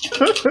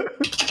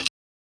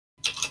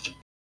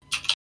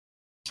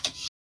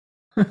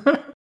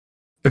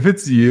 If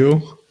it's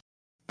you,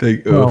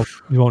 big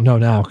oof. You won't know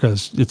now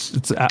because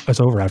it's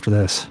over after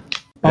this.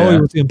 Yeah. Oh,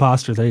 he was the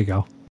imposter. There you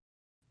go.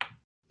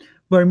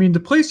 But I mean, the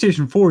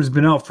PlayStation 4 has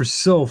been out for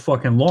so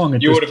fucking long.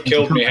 You would have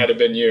killed me had it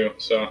been you.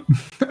 So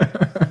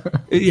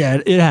yeah,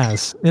 it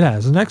has. It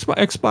has. And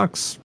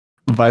Xbox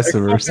vice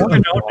versa.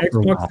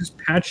 Xbox has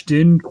patched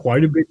in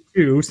quite a bit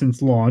too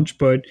since launch,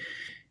 but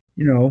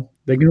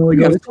they can only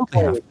go they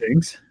totally have.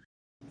 things.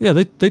 Yeah,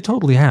 they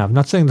totally have. I'm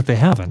not saying that they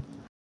haven't.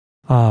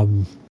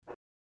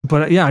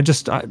 But yeah,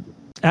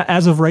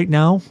 as of right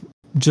now,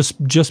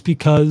 just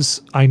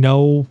because I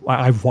know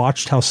I've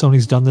watched how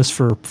Sony's done this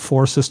for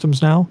 4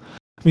 systems now.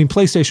 I mean,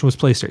 PlayStation was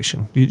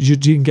PlayStation. You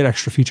didn't get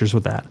extra features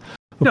with that.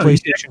 But No,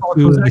 PlayStation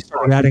 2, they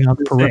started adding on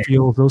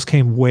peripherals. Those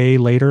came way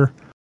later.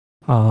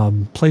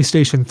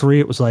 PlayStation 3,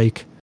 it was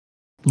like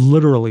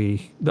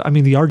literally, I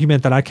mean, the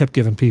argument that I kept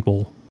giving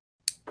people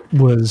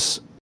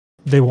was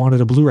they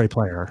wanted a Blu-ray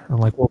player. I'm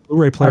like, well,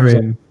 Blu-ray players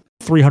are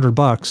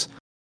 $300.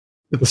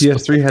 The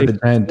PS3 had the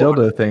giant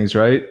dildo things,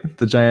 right?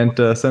 The giant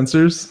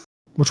sensors.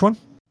 Which one?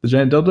 The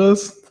giant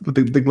dildos? The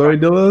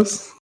glowy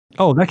dildos?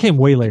 Oh, that came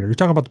way later. You're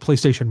talking about the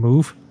PlayStation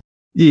Move?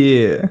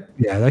 Yeah.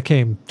 Yeah, that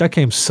came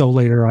so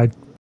later.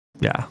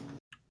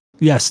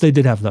 Yes, they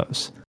did have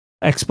those.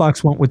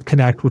 Xbox went with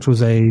Kinect, which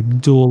was a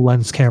dual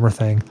lens camera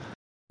thing.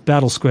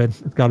 Battle Squid,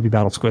 it's got to be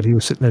Battle Squid. He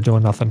was sitting there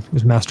doing nothing. He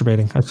was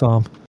masturbating. I saw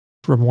him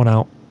rubbing one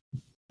out.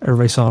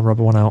 Everybody saw him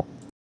rubbing one out.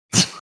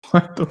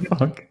 What the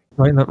fuck?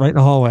 Right in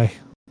the hallway.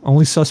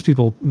 Only sus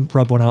people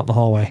rub one out in the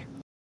hallway.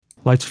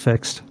 Lights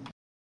fixed.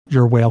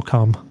 You're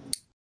welcome.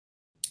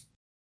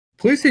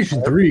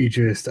 PlayStation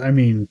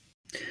 3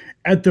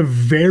 at the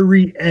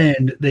very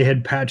end, they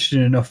had patched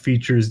in enough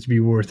features to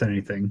be worth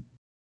anything.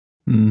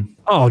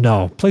 Oh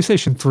no,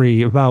 PlayStation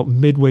 3 about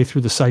midway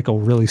through the cycle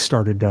really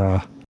started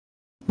to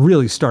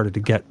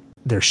get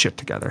their shit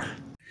together.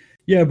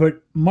 Yeah,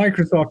 but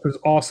Microsoft was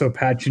also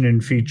patching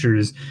in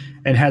features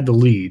and had the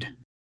lead.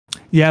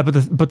 Yeah,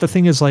 but the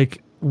thing is,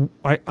 like,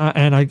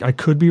 I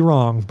could be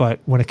wrong, but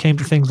when it came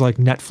to things like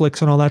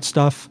Netflix and all that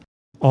stuff,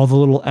 all the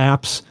little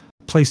apps,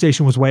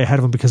 PlayStation was way ahead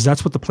of them because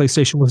that's what the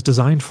PlayStation was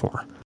designed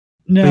for.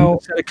 Now,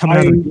 that's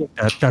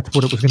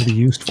what it was going to be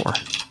used for.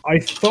 I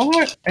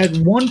thought at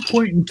one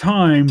point in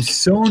time,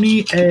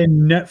 Sony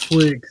and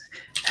Netflix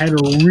had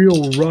a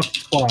real rough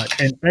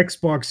spot, and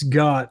Xbox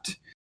got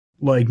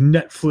like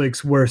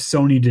Netflix where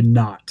Sony did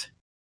not.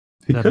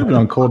 He could have been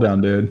on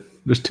cooldown, dude.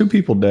 There's 2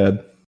 people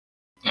dead.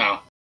 No.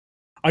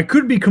 I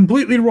could be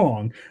completely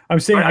wrong. I'm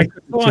saying I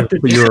thought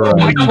that You're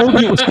right. I told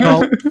you it was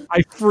Co.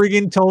 I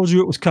friggin' told you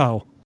it was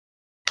Co.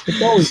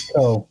 It's always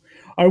Co.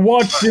 I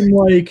watched him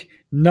I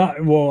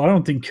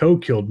don't think Co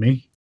killed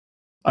me.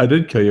 I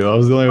did kill you. I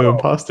was the only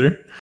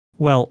imposter.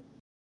 Well,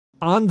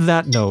 on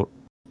that note,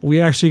 we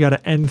actually got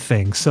to end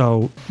things.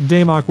 So,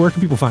 Damok, where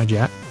can people find you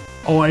at?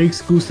 Oh, I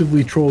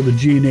exclusively troll the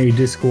G.N.A.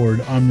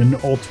 Discord. I'm an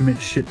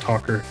ultimate shit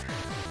talker.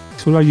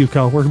 So what about you,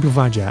 Co? Where can people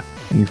find you at?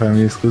 And you find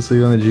me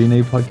exclusively on the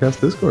G.N.A. podcast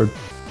Discord.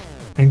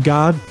 And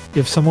God,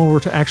 if someone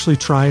were to actually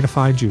try to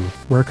find you,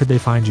 where could they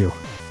find you?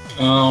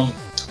 Well,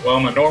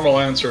 my normal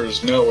answer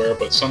is nowhere,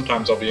 but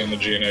sometimes I'll be in the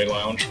G.N.A.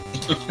 lounge.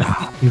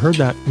 You heard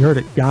that. You heard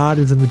it. God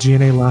is in the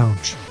G.N.A.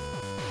 lounge.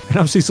 And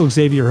I'm Cecil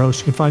Xavier, your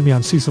host. You can find me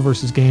on Cecil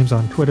vs. Games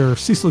on Twitter,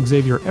 Cecil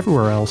Xavier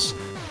everywhere else.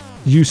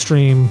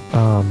 Ustream,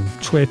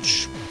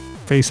 Twitch,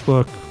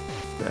 Facebook,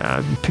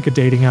 pick a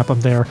dating app, I'm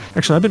there.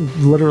 Actually, I've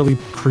been literally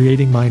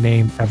creating my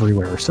name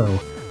everywhere. So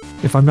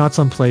if I'm not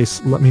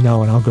someplace, let me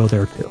know and I'll go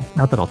there too.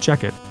 Not that I'll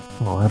check it.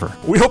 Well, ever.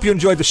 We hope you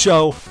enjoyed the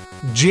show.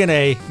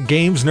 G.N.A,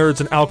 Games,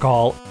 Nerds, and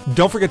Alcohol.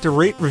 Don't forget to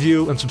rate,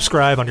 review, and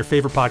subscribe on your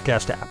favorite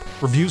podcast app.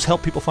 Reviews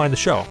help people find the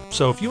show.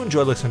 So if you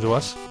enjoy listening to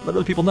us, let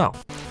other people know.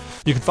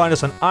 You can find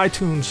us on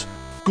iTunes,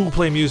 Google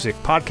Play Music,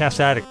 Podcast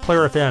Addict,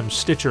 Player FM,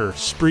 Stitcher,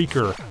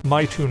 Spreaker,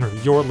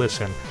 MyTuner, Your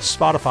Listen,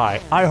 Spotify,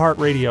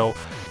 iHeartRadio,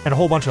 and a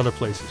whole bunch of other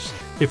places.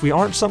 If we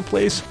aren't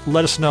someplace,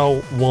 let us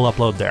know. We'll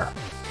upload there.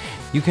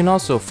 You can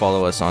also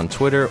follow us on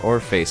Twitter or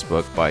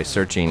Facebook by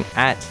searching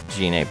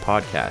 @G.N.A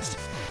Podcast.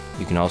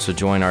 You can also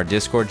join our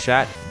Discord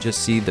chat.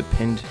 Just see the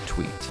pinned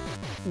tweet.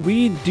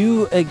 We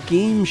do a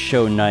game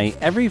show night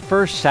every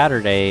first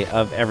Saturday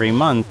of every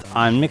month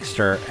on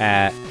Mixer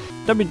at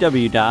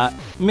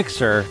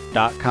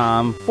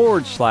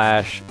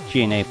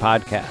www.mixer.com/G.N.A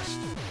podcast.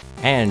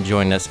 And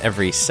join us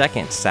every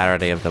second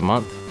Saturday of the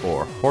month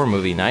for Horror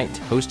Movie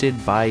Night,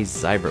 hosted by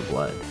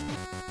Zyberblood.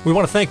 We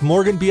want to thank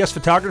Morgan BS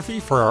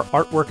Photography for our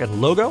artwork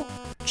and logo.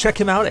 Check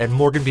him out at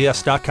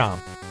morganbs.com.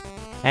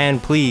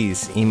 And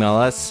please email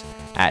us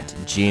at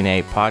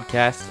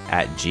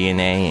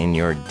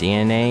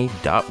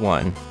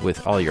GNApodcast@GNAinyourdNA.1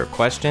 with all your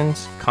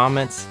questions,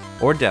 comments,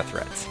 or death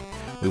threats.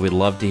 We would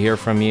love to hear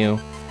from you.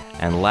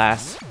 And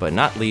last but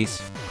not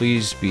least,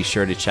 please be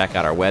sure to check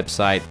out our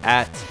website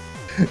at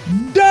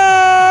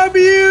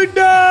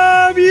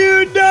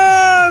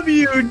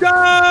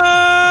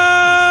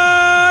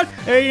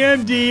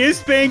AMD is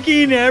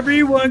spanking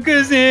everyone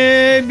because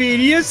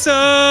NVIDIA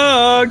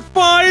sucks.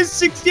 Buy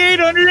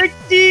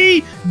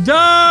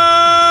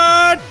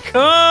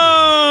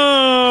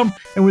 6800XT.com.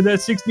 And with that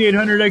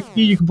 6800XT,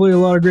 you can play a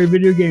lot of great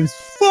video games.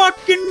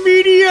 Fucking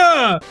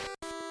media!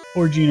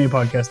 Or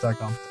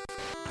GNApodcast.com.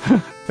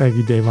 Thank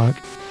you, Damok.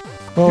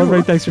 Well,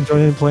 everybody, thanks for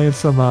joining and playing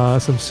some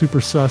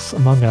Super Sus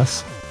Among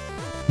Us.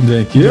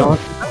 Thank you. John?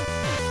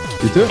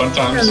 You too. Fun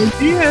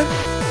times. Yeah.